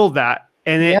feel that.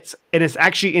 And it's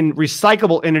actually in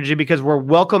recyclable energy, because we're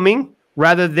welcoming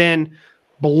rather than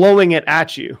blowing it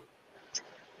at you.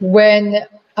 When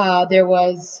there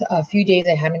was a few days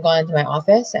I hadn't gone into my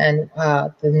office, and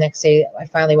the next day I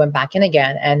finally went back in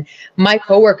again, and my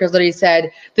coworkers literally said,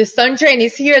 "The sunshine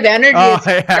is here, the energy is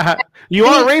here." Yeah. You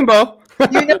are a rainbow.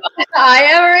 I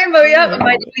am a rainbow. Yeah,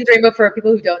 my name is Rainbow for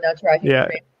people who don't know. Tirajeh. Yeah.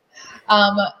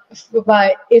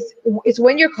 But it's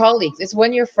when your colleagues, it's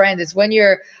when your friends, it's when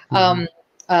your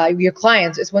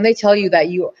clients, it's when they tell you that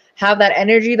you have that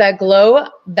energy, that glow.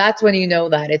 That's when you know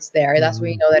that it's there. That's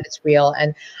when you know that it's real.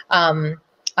 And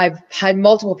I've had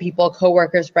multiple people,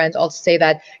 coworkers, friends, all say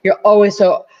that you're always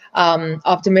so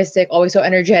optimistic, always so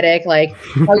energetic, like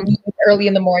early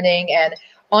in the morning. And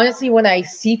honestly, when I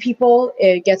see people,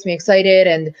 it gets me excited.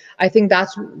 And I think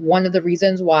that's one of the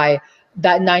reasons why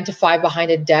that 9 to 5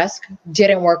 behind a desk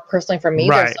didn't work personally for me.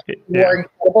 Right. They're so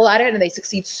incredible at it and they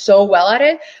succeed so well at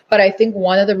it. But I think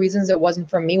one of the reasons it wasn't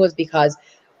for me was because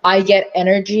I get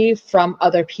energy from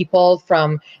other people,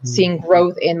 from seeing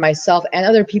growth in myself and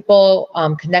other people,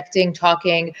 connecting,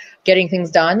 talking, getting things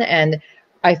done. And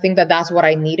I think that that's what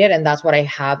I needed, and that's what I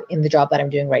have in the job that I'm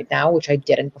doing right now, which I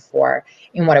didn't before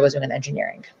in what I was doing in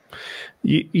engineering.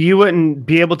 You wouldn't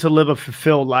be able to live a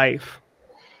fulfilled life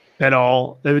at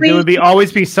all. There would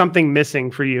always be something missing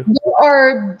for you. There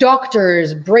are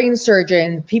doctors, brain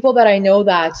surgeons, people that I know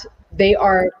that they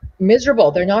are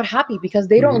miserable. They're not happy because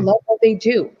they don't love what they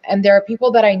do. And there are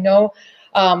people that I know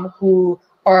who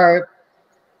are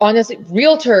honestly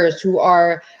realtors, who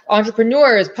are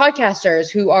entrepreneurs, podcasters,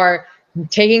 who are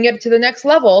taking it to the next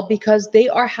level because they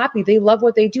are happy. They love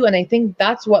what they do. And I think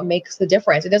that's what makes the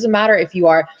difference. It doesn't matter if you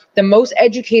are the most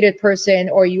educated person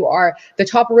or you are the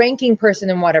top ranking person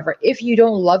and whatever. If you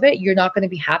don't love it, you're not going to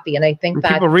be happy. And I think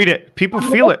that people read it, people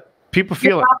feel it. People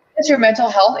feel it. Your mental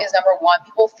health is number one.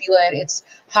 People feel it. It's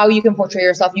how you can portray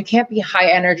yourself. You can't be high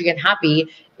energy and happy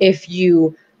if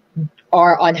you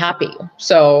are unhappy.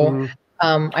 So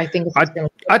I think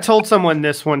I told someone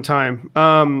this one time.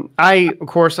 Of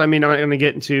course, I'm not going to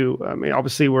get into,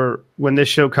 obviously when this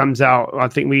show comes out, I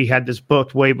think we had this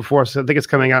booked way before. So I think it's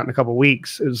coming out in a couple of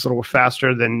weeks. It's a little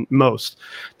faster than most.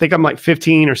 I think I'm like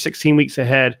 15 or 16 weeks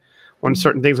ahead on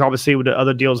certain things, obviously with the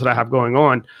other deals that I have going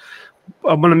on.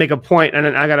 I'm going to make a point, and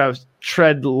then I got to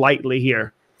tread lightly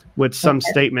here with some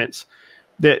statements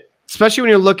that, especially when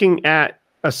you're looking at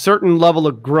a certain level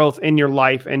of growth in your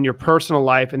life and your personal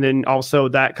life, and then also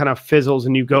that kind of fizzles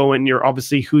and you go and you're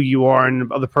obviously who you are, and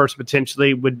the other person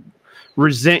potentially would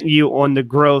resent you on the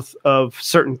growth of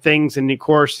certain things. And of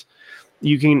course,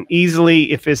 you can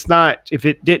easily, if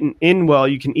it didn't end well,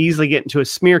 you can easily get into a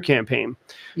smear campaign.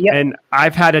 Yep. And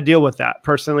I've had to deal with that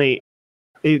personally.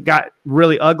 It got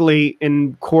really ugly.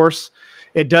 And of course,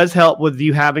 it does help with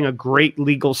you having a great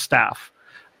legal staff.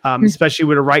 Especially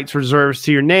with the rights reserves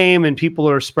to your name and people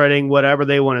are spreading whatever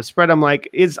they want to spread. I'm like,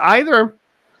 it's either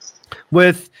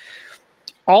with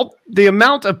all the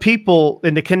amount of people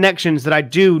and the connections that I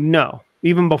do know,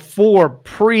 even before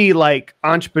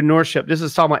entrepreneurship, this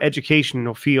is all my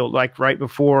educational field, like right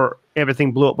before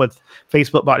everything blew up with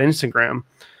Facebook, bought Instagram.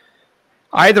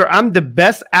 Either I'm the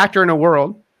best actor in the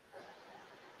world,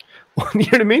 you know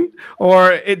what I mean?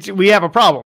 Or we have a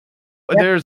problem.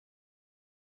 Yep.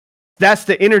 That's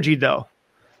the energy, though.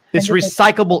 It's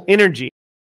recyclable energy.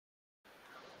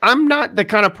 I'm not the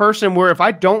kind of person where if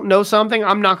I don't know something,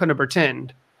 I'm not going to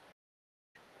pretend.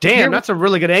 Damn, that's a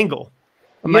really good angle.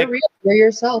 You're real. You're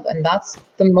yourself, and that's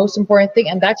the most important thing.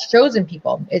 And that shows in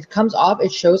people. It comes off,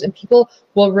 it shows, and people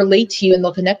will relate to you and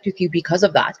they'll connect with you because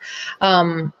of that.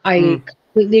 I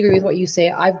completely agree with what you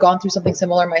say. I've gone through something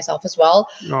similar myself as well.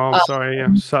 Oh, sorry.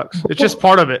 Yeah, sucks. It's just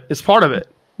part of it. It's part of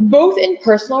it. Both in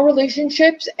personal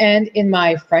relationships and in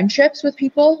my friendships with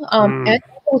people, and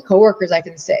with coworkers, I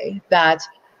can say that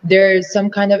there's some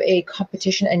kind of a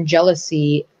competition and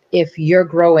jealousy if you're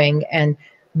growing and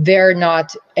they're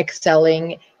not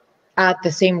excelling at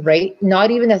the same rate, not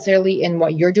even necessarily in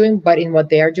what you're doing, but in what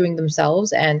they're doing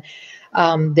themselves. And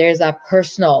there's that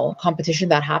personal competition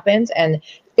that happens. And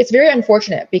it's very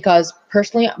unfortunate because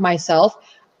personally, myself,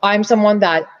 I'm someone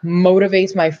that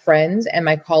motivates my friends and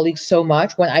my colleagues so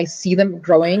much. When I see them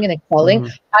growing and excelling,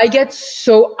 I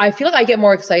feel like I get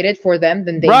more excited for them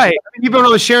than they do. Right. Even when I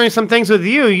was sharing some things with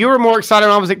you, you were more excited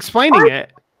when I was explaining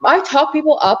it. I talk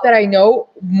people up that I know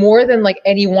more than like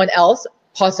anyone else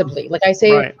possibly. Like I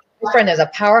say, my friend is a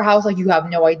powerhouse. Like you have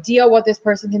no idea what this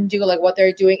person can do, like what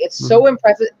they're doing. It's so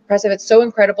impressive. It's so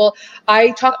incredible.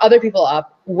 I talk other people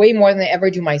up way more than I ever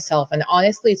do myself. And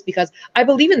honestly, it's because I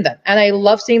believe in them and I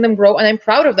love seeing them grow and I'm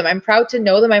proud of them. I'm proud to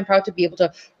know them. I'm proud to be able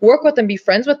to work with them, be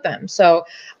friends with them. So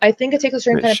I think it takes a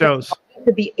certain kind of person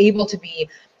to be able to be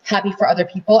happy for other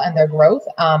people and their growth.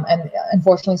 And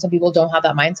unfortunately, some people don't have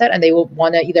that mindset and they will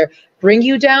want to either bring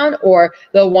you down or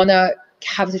they'll want to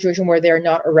have a situation where they're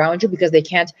not around you because they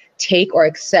can't take or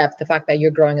accept the fact that you're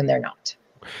growing and they're not.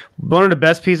 One of the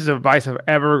best pieces of advice I've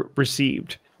ever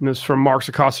received, and this is from Mark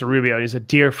Acosta Rubio. He's a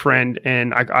dear friend,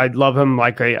 and I love him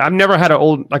I've never had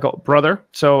a brother,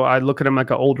 so I look at him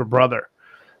like an older brother.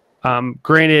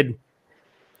 Granted,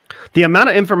 the amount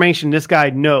of information this guy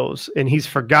knows and he's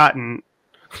forgotten,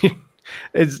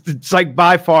 it's like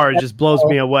by far it just blows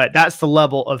me away. That's the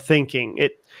level of thinking.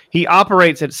 He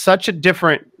operates at such a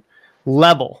different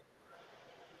level,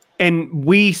 and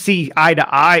we see eye to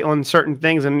eye on certain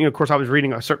things. And of course, I was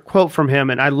reading a certain quote from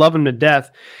him, and I love him to death.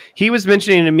 He was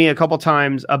mentioning to me a couple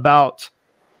times about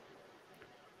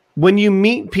when you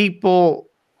meet people,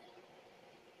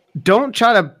 don't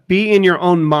try to be in your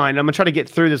own mind. I'm gonna try to get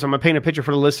through this. I'm gonna paint a picture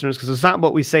for the listeners because it's not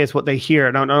what we say; it's what they hear.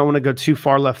 I don't want to go too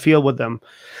far left field with them.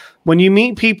 When you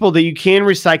meet people that you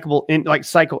can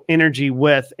cycle energy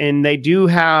with, and they do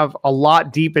have a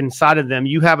lot deep inside of them,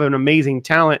 you have an amazing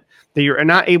talent that you're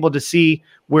not able to see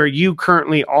where you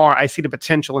currently are. I see the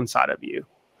potential inside of you.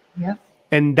 Yeah.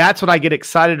 And that's what I get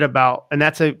excited about. And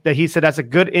he said that's a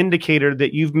good indicator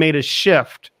that you've made a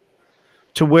shift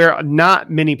to where not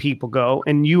many people go,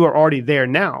 and you are already there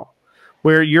now.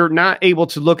 where you're not able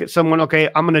to look at someone, okay,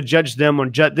 I'm going to judge them or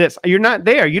judge this. You're not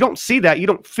there. You don't see that. You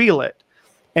don't feel it.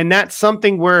 And that's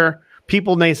something where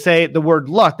people may say the word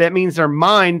luck. That means their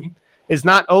mind is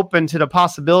not open to the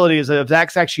possibilities of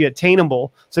that's actually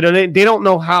attainable. So they don't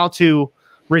know how to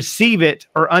receive it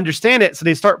or understand it. So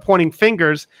they start pointing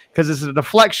fingers because it's a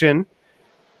deflection,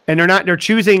 and they're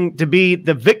choosing to be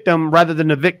the victim rather than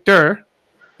the victor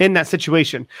in that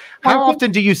situation. How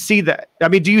often do you see that? I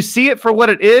mean, do you see it for what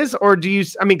it is, or do you,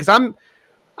 I mean, because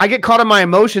I get caught in my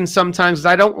emotions sometimes because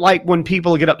I don't like when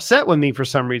people get upset with me for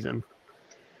some reason.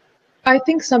 I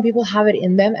think some people have it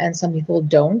in them and some people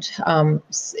don't.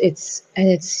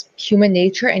 It's human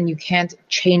nature, and you can't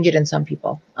change it in some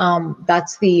people.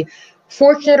 That's the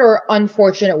fortunate or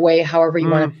unfortunate way, however you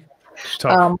want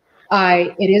to.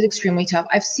 It is extremely tough.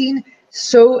 I've seen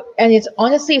and it's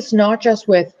honestly, it's not just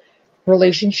with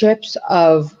relationships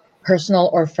of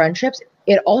personal or friendships.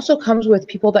 It also comes with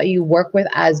people that you work with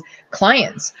as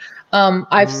clients.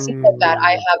 I've seen that.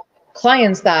 I have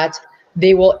clients that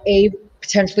they will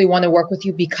potentially want to work with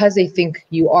you because they think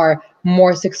you are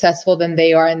more successful than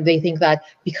they are, and they think that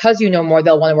because you know more,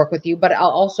 they'll want to work with you. But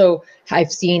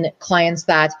I've seen clients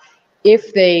that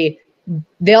if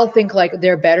they'll think like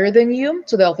they're better than you,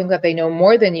 so they'll think that they know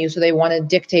more than you, so they want to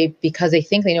dictate because they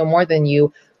think they know more than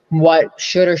you what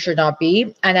should or should not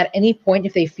be. And at any point,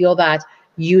 if they feel that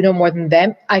you know more than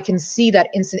them, I can see that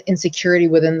insecurity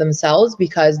within themselves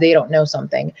because they don't know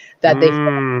something that they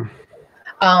feel.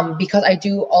 Because I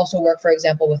do also work, for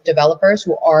example, with developers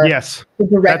who are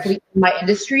directly in my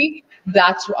industry.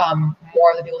 That's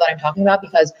more of the people that I'm talking about,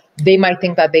 because they might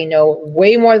think that they know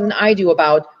way more than I do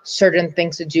about certain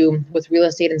things to do with real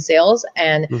estate and sales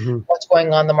and what's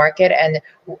going on in the market. And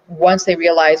once they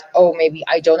realize, oh, maybe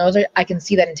I don't know, I can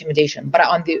see that intimidation. But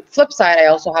on the flip side, I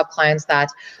also have clients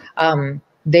that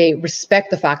they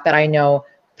respect the fact that I know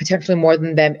potentially more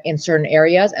than them in certain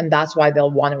areas, and that's why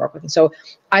they'll want to work with me. So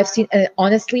I've seen, and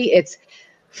honestly, it's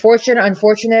fortunate,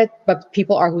 unfortunate, but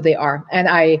people are who they are, and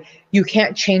you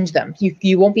can't change them.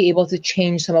 You won't be able to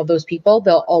change some of those people.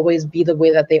 They'll always be the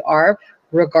way that they are,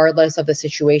 regardless of the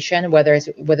situation, whether it's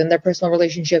within their personal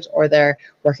relationships or their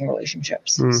working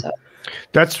relationships. So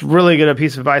that's really good, a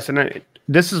piece of advice, and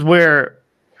this is where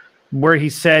he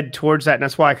said towards that, and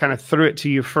that's why I kind of threw it to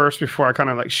you first before I kind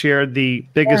of like shared the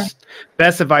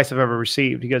best advice I've ever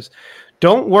received. He goes,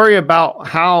 don't worry about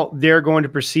how they're going to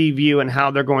perceive you and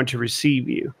how they're going to receive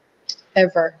you.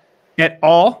 Ever. At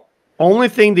all. Only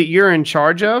thing that you're in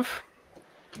charge of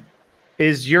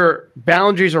is your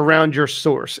boundaries around your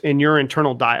source and your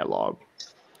internal dialogue.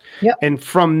 Yep. And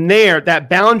from there, that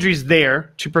boundary's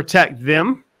there to protect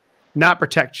them, not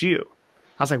protect you.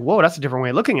 I was like, whoa, that's a different way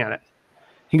of looking at it.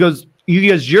 He goes,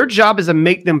 your job is to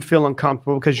make them feel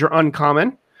uncomfortable because you're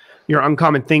uncommon. You're an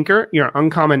uncommon thinker. You're an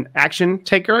uncommon action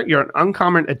taker. You're an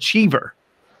uncommon achiever.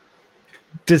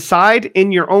 Decide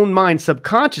in your own mind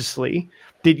subconsciously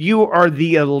that you are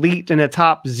the elite in the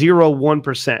top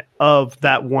 0.1% of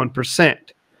that 1%.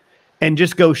 And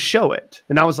just go show it.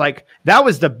 And I was like, that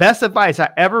was the best advice I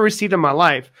ever received in my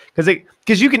life.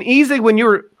 Because you can easily, when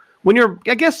you're,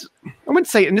 I guess, I wouldn't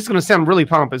say, and this is going to sound really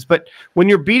pompous, but when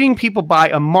you're beating people by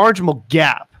a marginal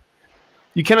gap,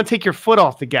 you kind of take your foot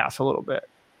off the gas a little bit.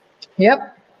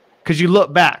 Yep. Because you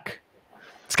look back.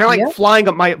 It's kind of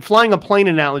like flying a plane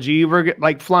analogy. You were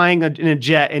like flying in a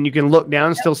jet, and you can look down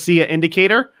and still see an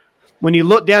indicator. When you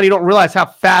look down, you don't realize how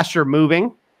fast you're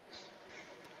moving.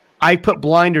 I put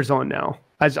blinders on now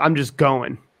as I'm just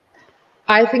going.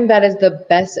 I think that is the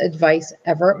best advice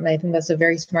ever. And I think that's a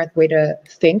very smart way to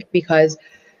think, because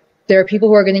there are people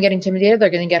who are going to get intimidated. They're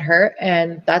going to get hurt.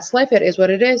 And that's life. It is what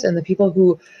it is. And the people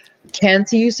who can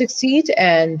see you succeed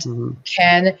and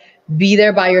can be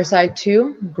there by your side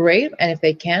too, great. And if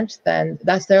they can't, then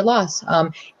that's their loss.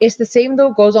 It's the same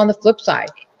though, goes on the flip side,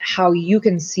 how you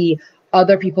can see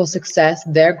other people's success,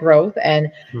 their growth,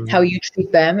 and how you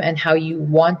treat them and how you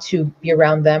want to be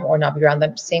around them or not be around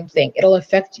them. Same thing. It'll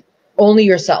affect only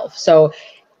yourself. So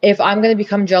if I'm going to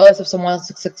become jealous of someone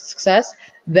else's success,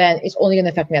 then it's only going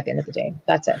to affect me at the end of the day.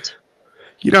 That's it.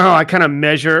 You know how I kind of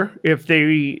measure if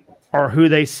they are who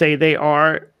they say they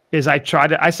are is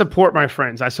I support my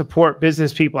friends. I support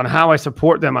business people, and how I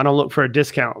support them, I don't look for a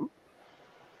discount.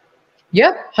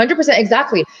 Yep, 100%.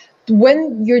 Exactly.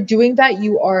 When you're doing that,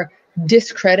 you are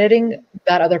discrediting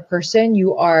that other person.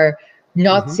 You are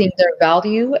not seeing their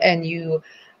value, and you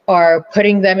are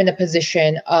putting them in a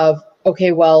position of,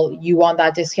 okay, well, you want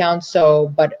that discount,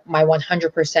 but my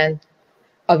 100%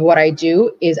 of what I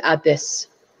do is at this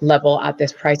level, at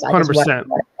this price, at 100%.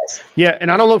 Yeah,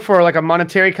 and I don't look for like a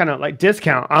monetary kind of like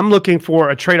discount. I'm looking for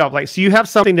a trade-off. Like, so you have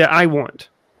something that I want.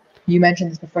 You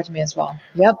mentioned this before to me as well.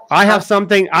 Yep. I have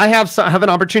something. I have an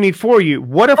opportunity for you.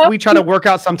 What if we try to work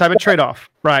out some type of trade-off?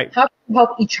 Right. How can we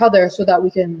help each other so that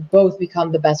we can both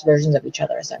become the best versions of each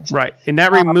other, essentially? Right. And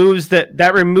that removes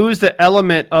the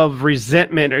element of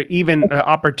resentment or even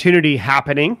opportunity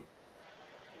happening.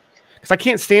 Because I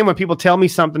can't stand when people tell me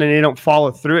something and they don't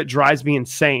follow through. It drives me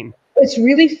insane. It's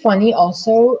really funny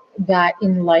also that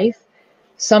in life,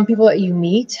 some people that you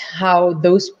meet,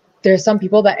 there's some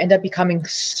people that end up becoming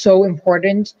so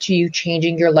important to you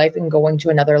changing your life and going to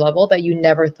another level that you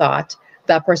never thought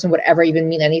that person would ever even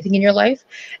mean anything in your life.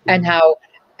 And how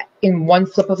in one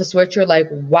flip of a switch, you're like,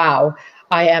 wow,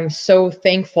 I am so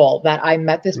thankful that I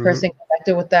met this person,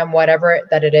 connected with them, whatever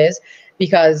that it is.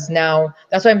 Because now,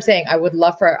 that's what I'm saying. I would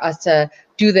love for us to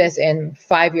do this in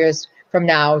 5 years from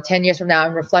now, 10 years from now,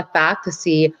 and reflect back to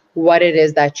see what it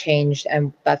is that changed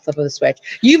and that flip of the switch.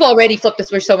 You've already flipped the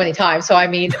switch so many times. So, I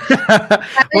mean, I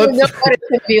don't even know what it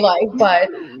could be like, but.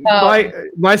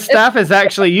 My staff is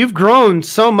actually, you've grown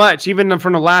so much, even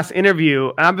from the last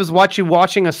interview. I was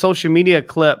watching a social media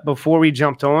clip before we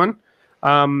jumped on.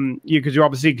 Because you're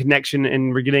obviously a connection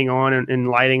and we're getting on and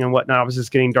lighting and whatnot. Obviously, it's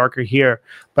getting darker here.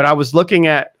 But I was looking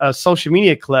at a social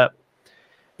media clip.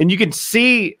 And you can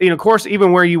see, of course,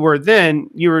 even where you were then,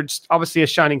 you were obviously a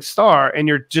shining star, and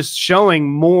you're just showing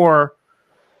more.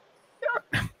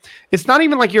 It's not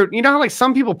even like how like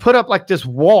some people put up like this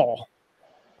wall,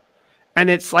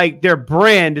 and it's like their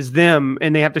brand is them,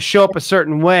 and they have to show up a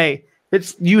certain way.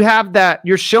 You have that.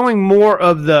 You're showing more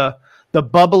of the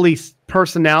bubbly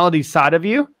personality side of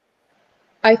you.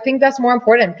 I think that's more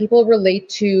important. People relate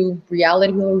to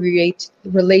reality. People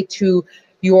relate to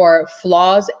your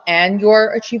flaws and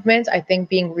your achievements. I think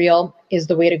being real is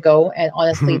the way to go. And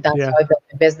honestly, that's how I built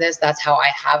my business. That's how I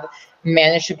have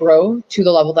managed to grow to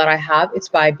the level that I have. It's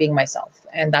by being myself.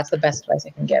 And that's the best advice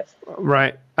I can give.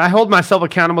 Right. I hold myself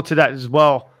accountable to that as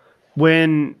well.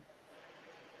 When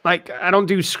I don't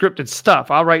do scripted stuff.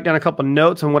 I'll write down a couple of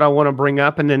notes on what I want to bring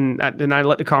up, and then I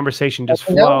let the conversation just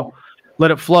flow.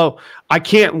 Let it flow. I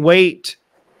can't wait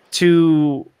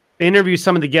to interview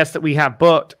some of the guests that we have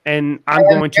booked, and I'm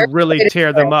going to really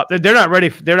tear them up. They're not ready.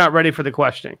 They're not ready for the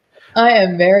questioning. I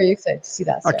am very excited to see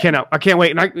that. Sir. I can't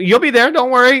wait. And you'll be there.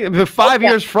 Don't worry. 5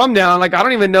 years from now, I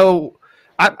don't even know.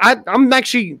 I'm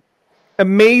actually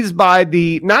amazed by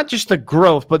not just the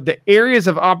growth, but the areas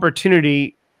of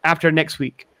opportunity after next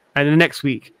week and the next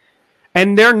week.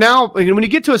 And they're now, when you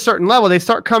get to a certain level, they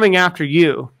start coming after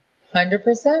you.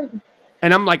 100%.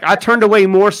 And I'm like, I turned away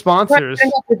more sponsors.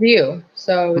 With you,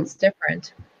 so it's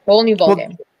different. Whole new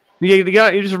ballgame. You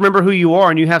just remember who you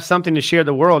are, and you have something to share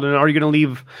the world. And are you going to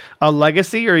leave a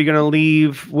legacy, or are you going to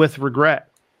leave with regret?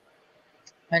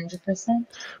 100%.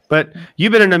 But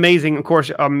you've been an amazing, of course.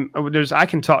 I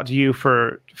can talk to you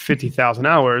for 50,000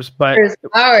 hours, but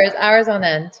hours on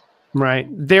end. Right.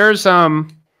 There's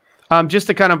just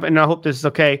to kind of, and I hope this is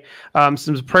okay,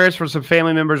 some prayers for some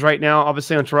family members right now,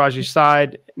 obviously on Tirajeh's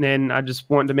side. And then I just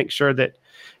wanted to make sure that,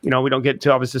 we don't get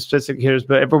to obviously specific here,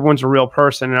 but everyone's a real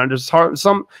person. And it's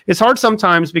hard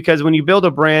sometimes because when you build a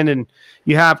brand and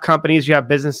you have companies, you have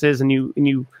businesses, and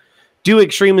you do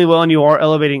extremely well and you are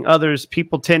elevating others,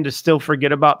 people tend to still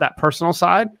forget about that personal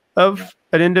side of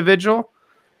an individual.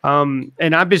 And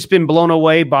I've just been blown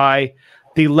away by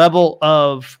the level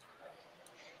of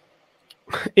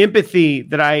empathy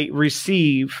that I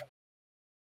receive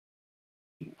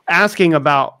asking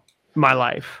about my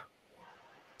life,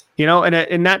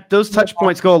 and that those touch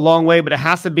points go a long way, but it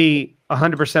has to be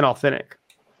 100% authentic.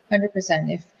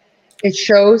 100%. If it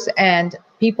shows, and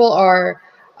people are,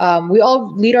 we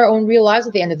all lead our own real lives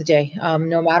at the end of the day.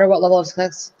 No matter what level of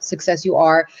success you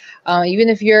are, even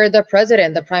if you're the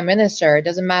president, the prime minister, it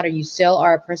doesn't matter. You still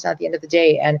are a person at the end of the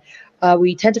day. And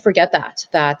we tend to forget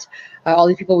that all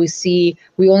these people we see,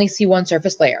 we only see one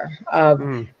surface layer.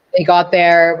 They got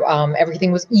there,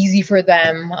 everything was easy for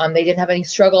them. They didn't have any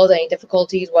struggles, any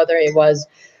difficulties, whether it was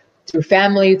through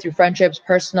family, through friendships,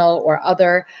 personal or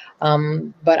other.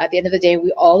 But at the end of the day,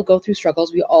 we all go through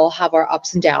struggles. We all have our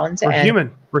ups and downs.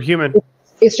 We're human.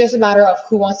 It's just a matter of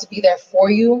who wants to be there for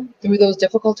you through those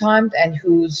difficult times and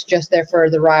who's just there for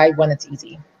the ride when it's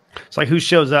easy. It's like who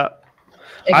shows up.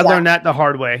 Exactly. I learned that the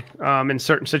hard way in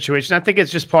certain situations. I think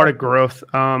it's just part of growth.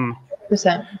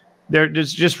 100%. They're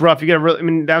just rough. You got to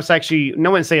really, that's actually,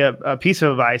 no one say a piece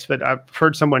of advice, but I've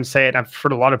heard someone say it. I've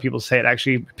heard a lot of people say it,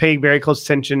 actually paying very close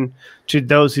attention to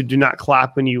those who do not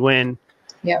clap when you win.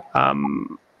 Yeah.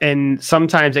 And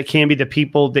sometimes it can be the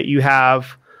people that you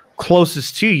have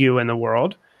closest to you in the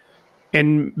world,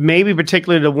 and maybe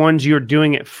particularly the ones you're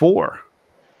doing it for.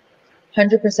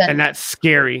 100%. And that's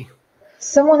scary.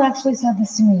 Someone actually said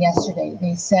this to me yesterday.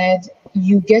 They said,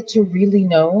 you get to really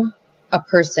know a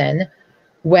person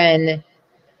when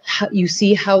you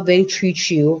see how they treat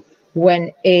you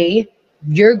when A,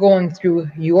 you're going through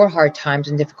your hard times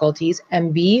and difficulties,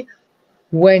 and B,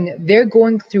 when they're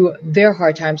going through their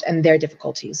hard times and their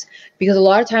difficulties. Because a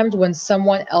lot of times when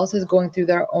someone else is going through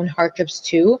their own hardships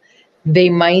too, they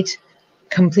might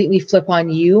completely flip on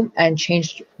you and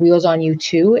change wheels on you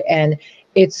too. And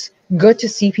it's good to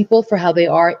see people for how they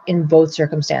are in both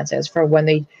circumstances, for when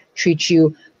they treat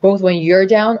you both when you're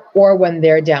down or when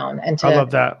they're down, and to I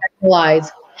love that.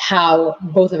 realize how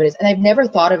both of it is. And I've never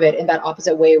thought of it in that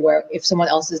opposite way, where if someone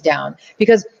else is down,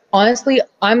 because honestly,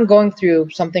 I'm going through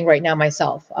something right now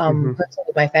myself, personally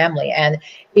with my family, and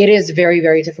it is very,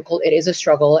 very difficult. It is a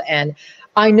struggle, and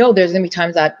I know there's going to be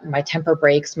times that my temper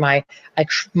breaks, I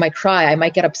might cry, I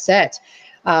might get upset,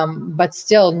 but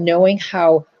still knowing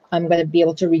how I'm going to be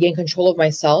able to regain control of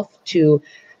myself, to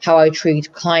how I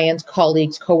treat clients,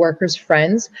 colleagues, coworkers,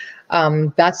 friends,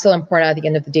 that's still important at the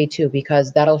end of the day too,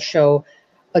 because that'll show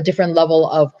a different level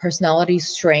of personality,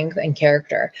 strength, and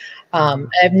character. And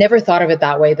I've never thought of it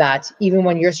that way, that even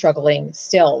when you're struggling,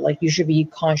 still, like, you should be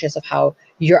conscious of how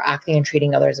you're acting and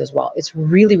treating others as well. It's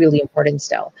really, really important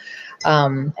still.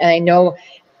 And I know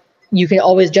you can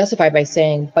always justify by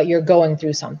saying, but you're going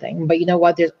through something. But you know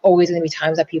what? There's always going to be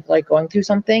times that people are going through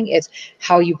something. It's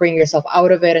how you bring yourself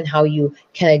out of it and how you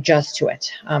can adjust to it.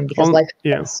 Because life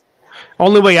happens.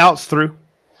 Only way out's through.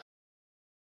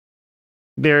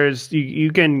 There's you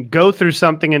can go through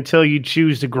something until you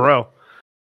choose to grow.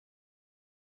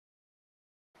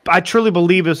 I truly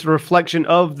believe it's a reflection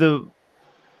of the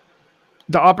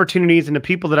opportunities and the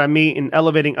people that I meet, and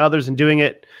elevating others and doing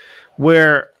it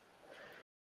where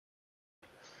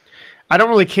I don't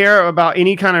really care about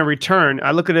any kind of return.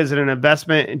 I look at it as an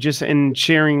investment just in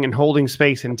sharing and holding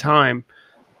space and time.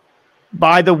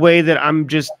 By the way that I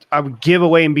would give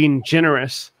away and being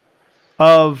generous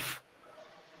of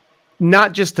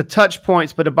not just the touch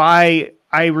points, but I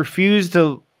refuse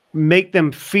to make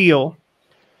them feel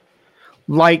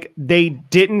like they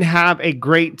didn't have a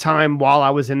great time while I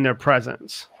was in their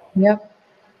presence. Yep.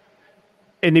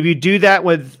 And if you do that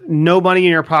with no money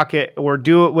in your pocket, or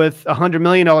do it with $100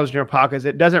 million in your pockets,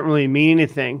 it doesn't really mean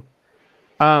anything.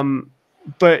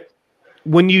 But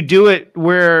when you do it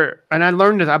and I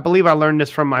learned this, I believe I learned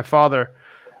this from my father.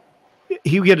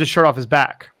 He would get his shirt off his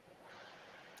back.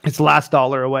 It's the last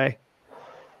dollar away.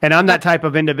 And I'm that type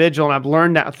of individual, and I've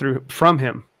learned that from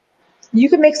him. You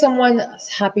can make someone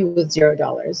happy with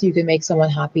 $0. You can make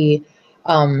someone happy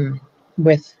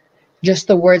with just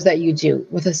the words that you do,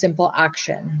 with a simple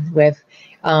action, with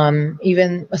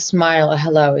even a smile, a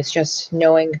hello. It's just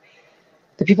knowing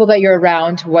the people that you're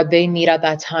around, what they need at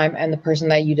that time, and the person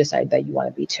that you decide that you want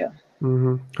to be too.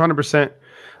 100%.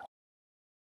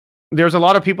 There's a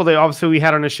lot of people that obviously we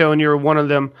had on the show, and you're one of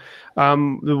them.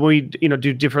 We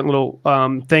do different little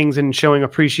things and showing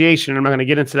appreciation. I'm not going to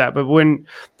get into that, but when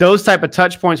those type of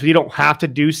touch points, where you don't have to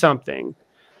do something,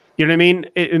 you know what I mean?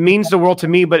 It means the world to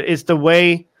me. But it's the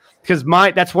way, because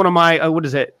that's one of my what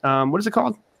is it? What is it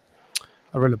called?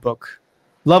 I read a book,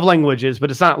 Love Languages,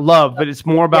 but it's not love, but it's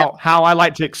more about how I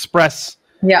like to express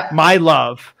my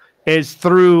love is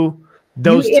through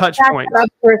those touch points. A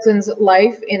person's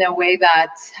life in a way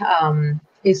that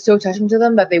is so touching to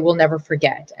them that they will never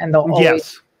forget, and they'll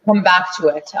always come back to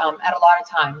it at a lot of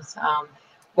times.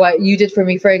 What you did for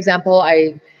me, for example,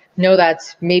 I know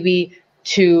that maybe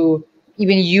to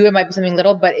even you, it might be something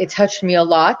little, but it touched me a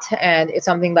lot, and it's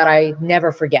something that I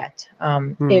never forget.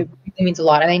 It really means a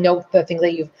lot. And I know the things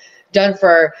that you've done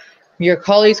for your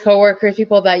colleagues, coworkers,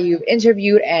 people that you've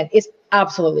interviewed, and it's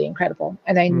absolutely incredible.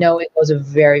 And I know it goes a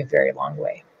very, very long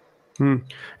way.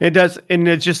 It does. And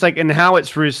it's just like, and how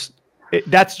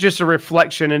that's just a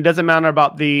reflection. It doesn't matter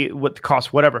about what the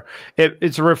cost, whatever.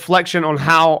 It's a reflection on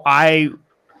how I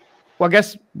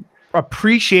guess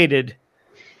appreciated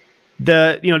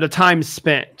the time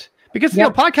spent, because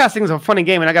podcasting is a funny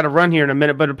game, and I got to run here in a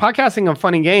minute, but podcasting is a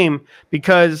funny game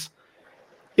because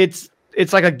it's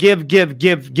like a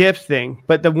give thing.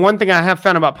 But the one thing I have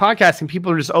found about podcasting,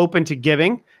 people are just open to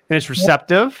giving, and it's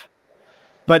receptive.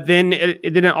 But then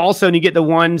also, and you get the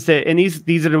ones that, and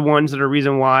these are the ones that are the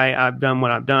reason why I've done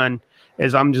what I've done,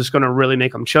 is I'm just going to really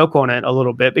make them choke on it a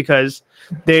little bit, because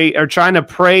they are trying to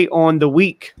prey on the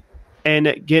weak and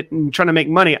trying to make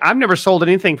money. I've never sold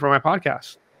anything for my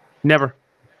podcast. Never.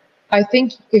 I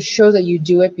think it shows that you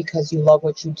do it because you love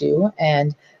what you do,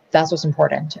 and that's what's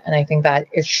important. And I think that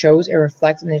it shows, it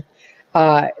reflects, and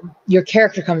your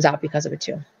character comes out because of it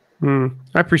too.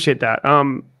 I appreciate that.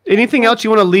 Anything else you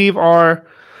want to leave our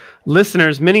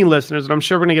listeners, many listeners, and I'm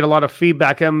sure we're going to get a lot of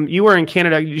feedback. You were in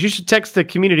Canada. You should text the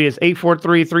community. It's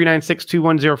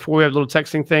 843-396-2104. We have a little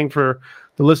texting thing for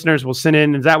the listeners. We'll send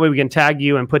in, and that way we can tag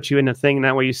you and put you in the thing, and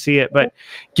that way you see it. But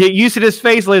get used to this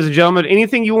face, ladies and gentlemen.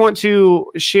 Anything you want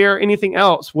to share, anything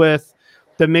else with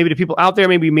maybe the people out there,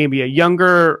 maybe a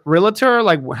younger realtor,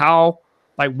 like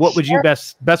what would you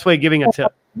best way of giving a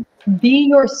tip? Be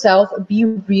yourself, be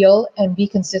real, and be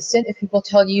consistent. If people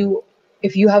tell you,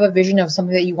 if you have a vision of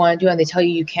something that you want to do and they tell you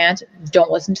you can't,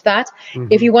 don't listen to that. Mm-hmm.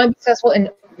 If you want to be successful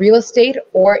in real estate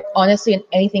or honestly in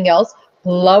anything else,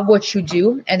 love what you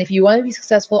do. And if you want to be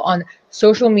successful on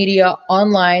social media,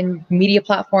 online media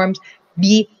platforms,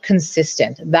 be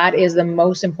consistent. That is the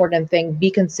most important thing.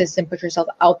 Be consistent, put yourself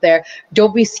out there.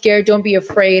 Don't be scared. Don't be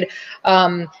afraid.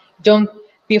 Don't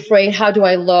be afraid. How do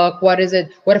I look? What is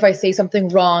it? What if I say something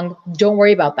wrong? Don't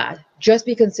worry about that. Just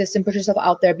be consistent, put yourself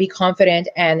out there, be confident,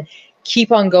 and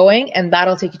keep on going, and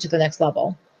that'll take you to the next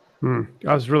level. That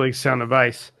was really sound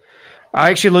advice. I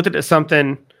actually looked at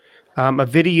something, a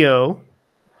video.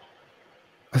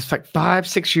 It's like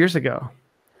 5-6 years ago.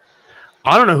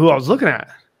 I don't know who I was looking at.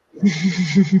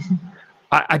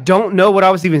 I don't know what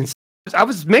I was even. I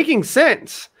was making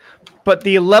sense, but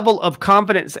the level of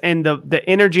confidence and the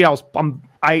energy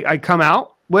I come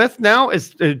out with now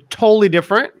is totally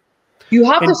different. You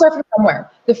have to start from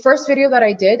somewhere. The first video that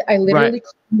I did, I literally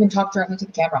couldn't even talk directly to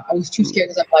the camera. I was too scared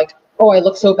because I'm like, oh, I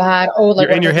look so bad. Oh, like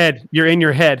you're in your head. You're in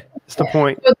your head. That's the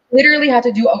point. So I literally had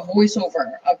to do a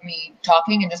voiceover of me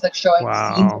talking and just like showing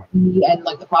scenes of me and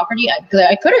like the property. Because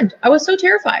I couldn't. I was so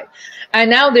terrified. And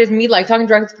now there's me like talking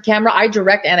directly to the camera. I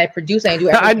direct and I produce and I do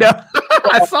everything. I know.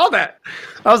 I saw that.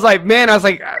 I was like, man.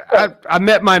 I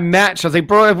met my match. I was like,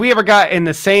 bro, if we ever got in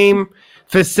the same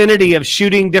vicinity of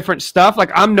shooting different stuff,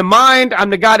 like I'm the mind, I'm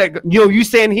the guy that you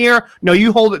stand here, no,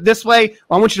 you hold it this way,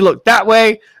 I want you to look that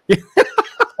way.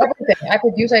 Everything. I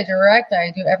produce, I direct,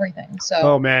 I do everything. So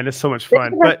oh man, it's so much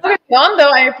fun. But on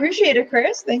though, I appreciate it,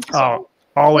 Chris. Thank you so much.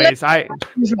 Always. I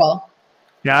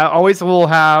always will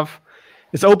have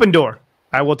it's open door.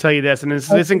 I will tell you this, and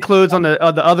this includes on the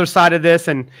other side of this,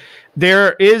 and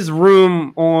there is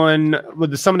room on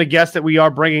with some of the guests that we are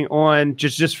bringing on,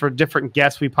 just for different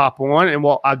guests we pop on, and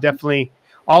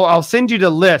I'll send you the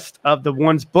list of the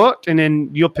ones booked, and then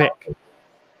you'll pick.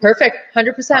 Perfect,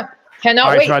 100%.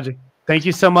 Cannot wait. Tirajeh, thank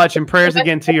you so much, and prayers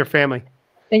again to your family.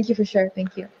 Thank you for sure.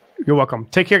 Thank you. You're welcome.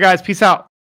 Take care, guys. Peace out.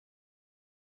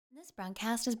 This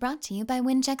broadcast is brought to you by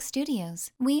WINJECT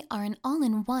Studios. We are an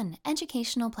all-in-one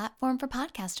educational platform for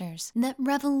podcasters that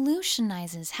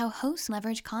revolutionizes how hosts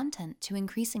leverage content to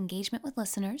increase engagement with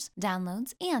listeners,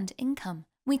 downloads, and income.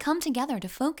 We come together to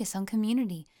focus on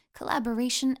community,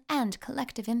 collaboration, and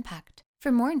collective impact.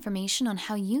 For more information on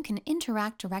how you can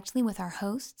interact directly with our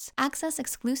hosts, access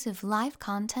exclusive live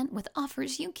content with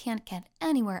offers you can't get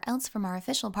anywhere else from our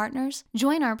official partners,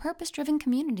 join our purpose-driven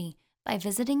community by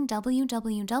visiting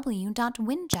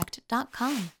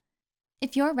www.winject.com.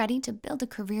 If you're ready to build a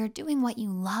career doing what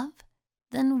you love,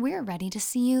 then we're ready to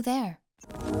see you there.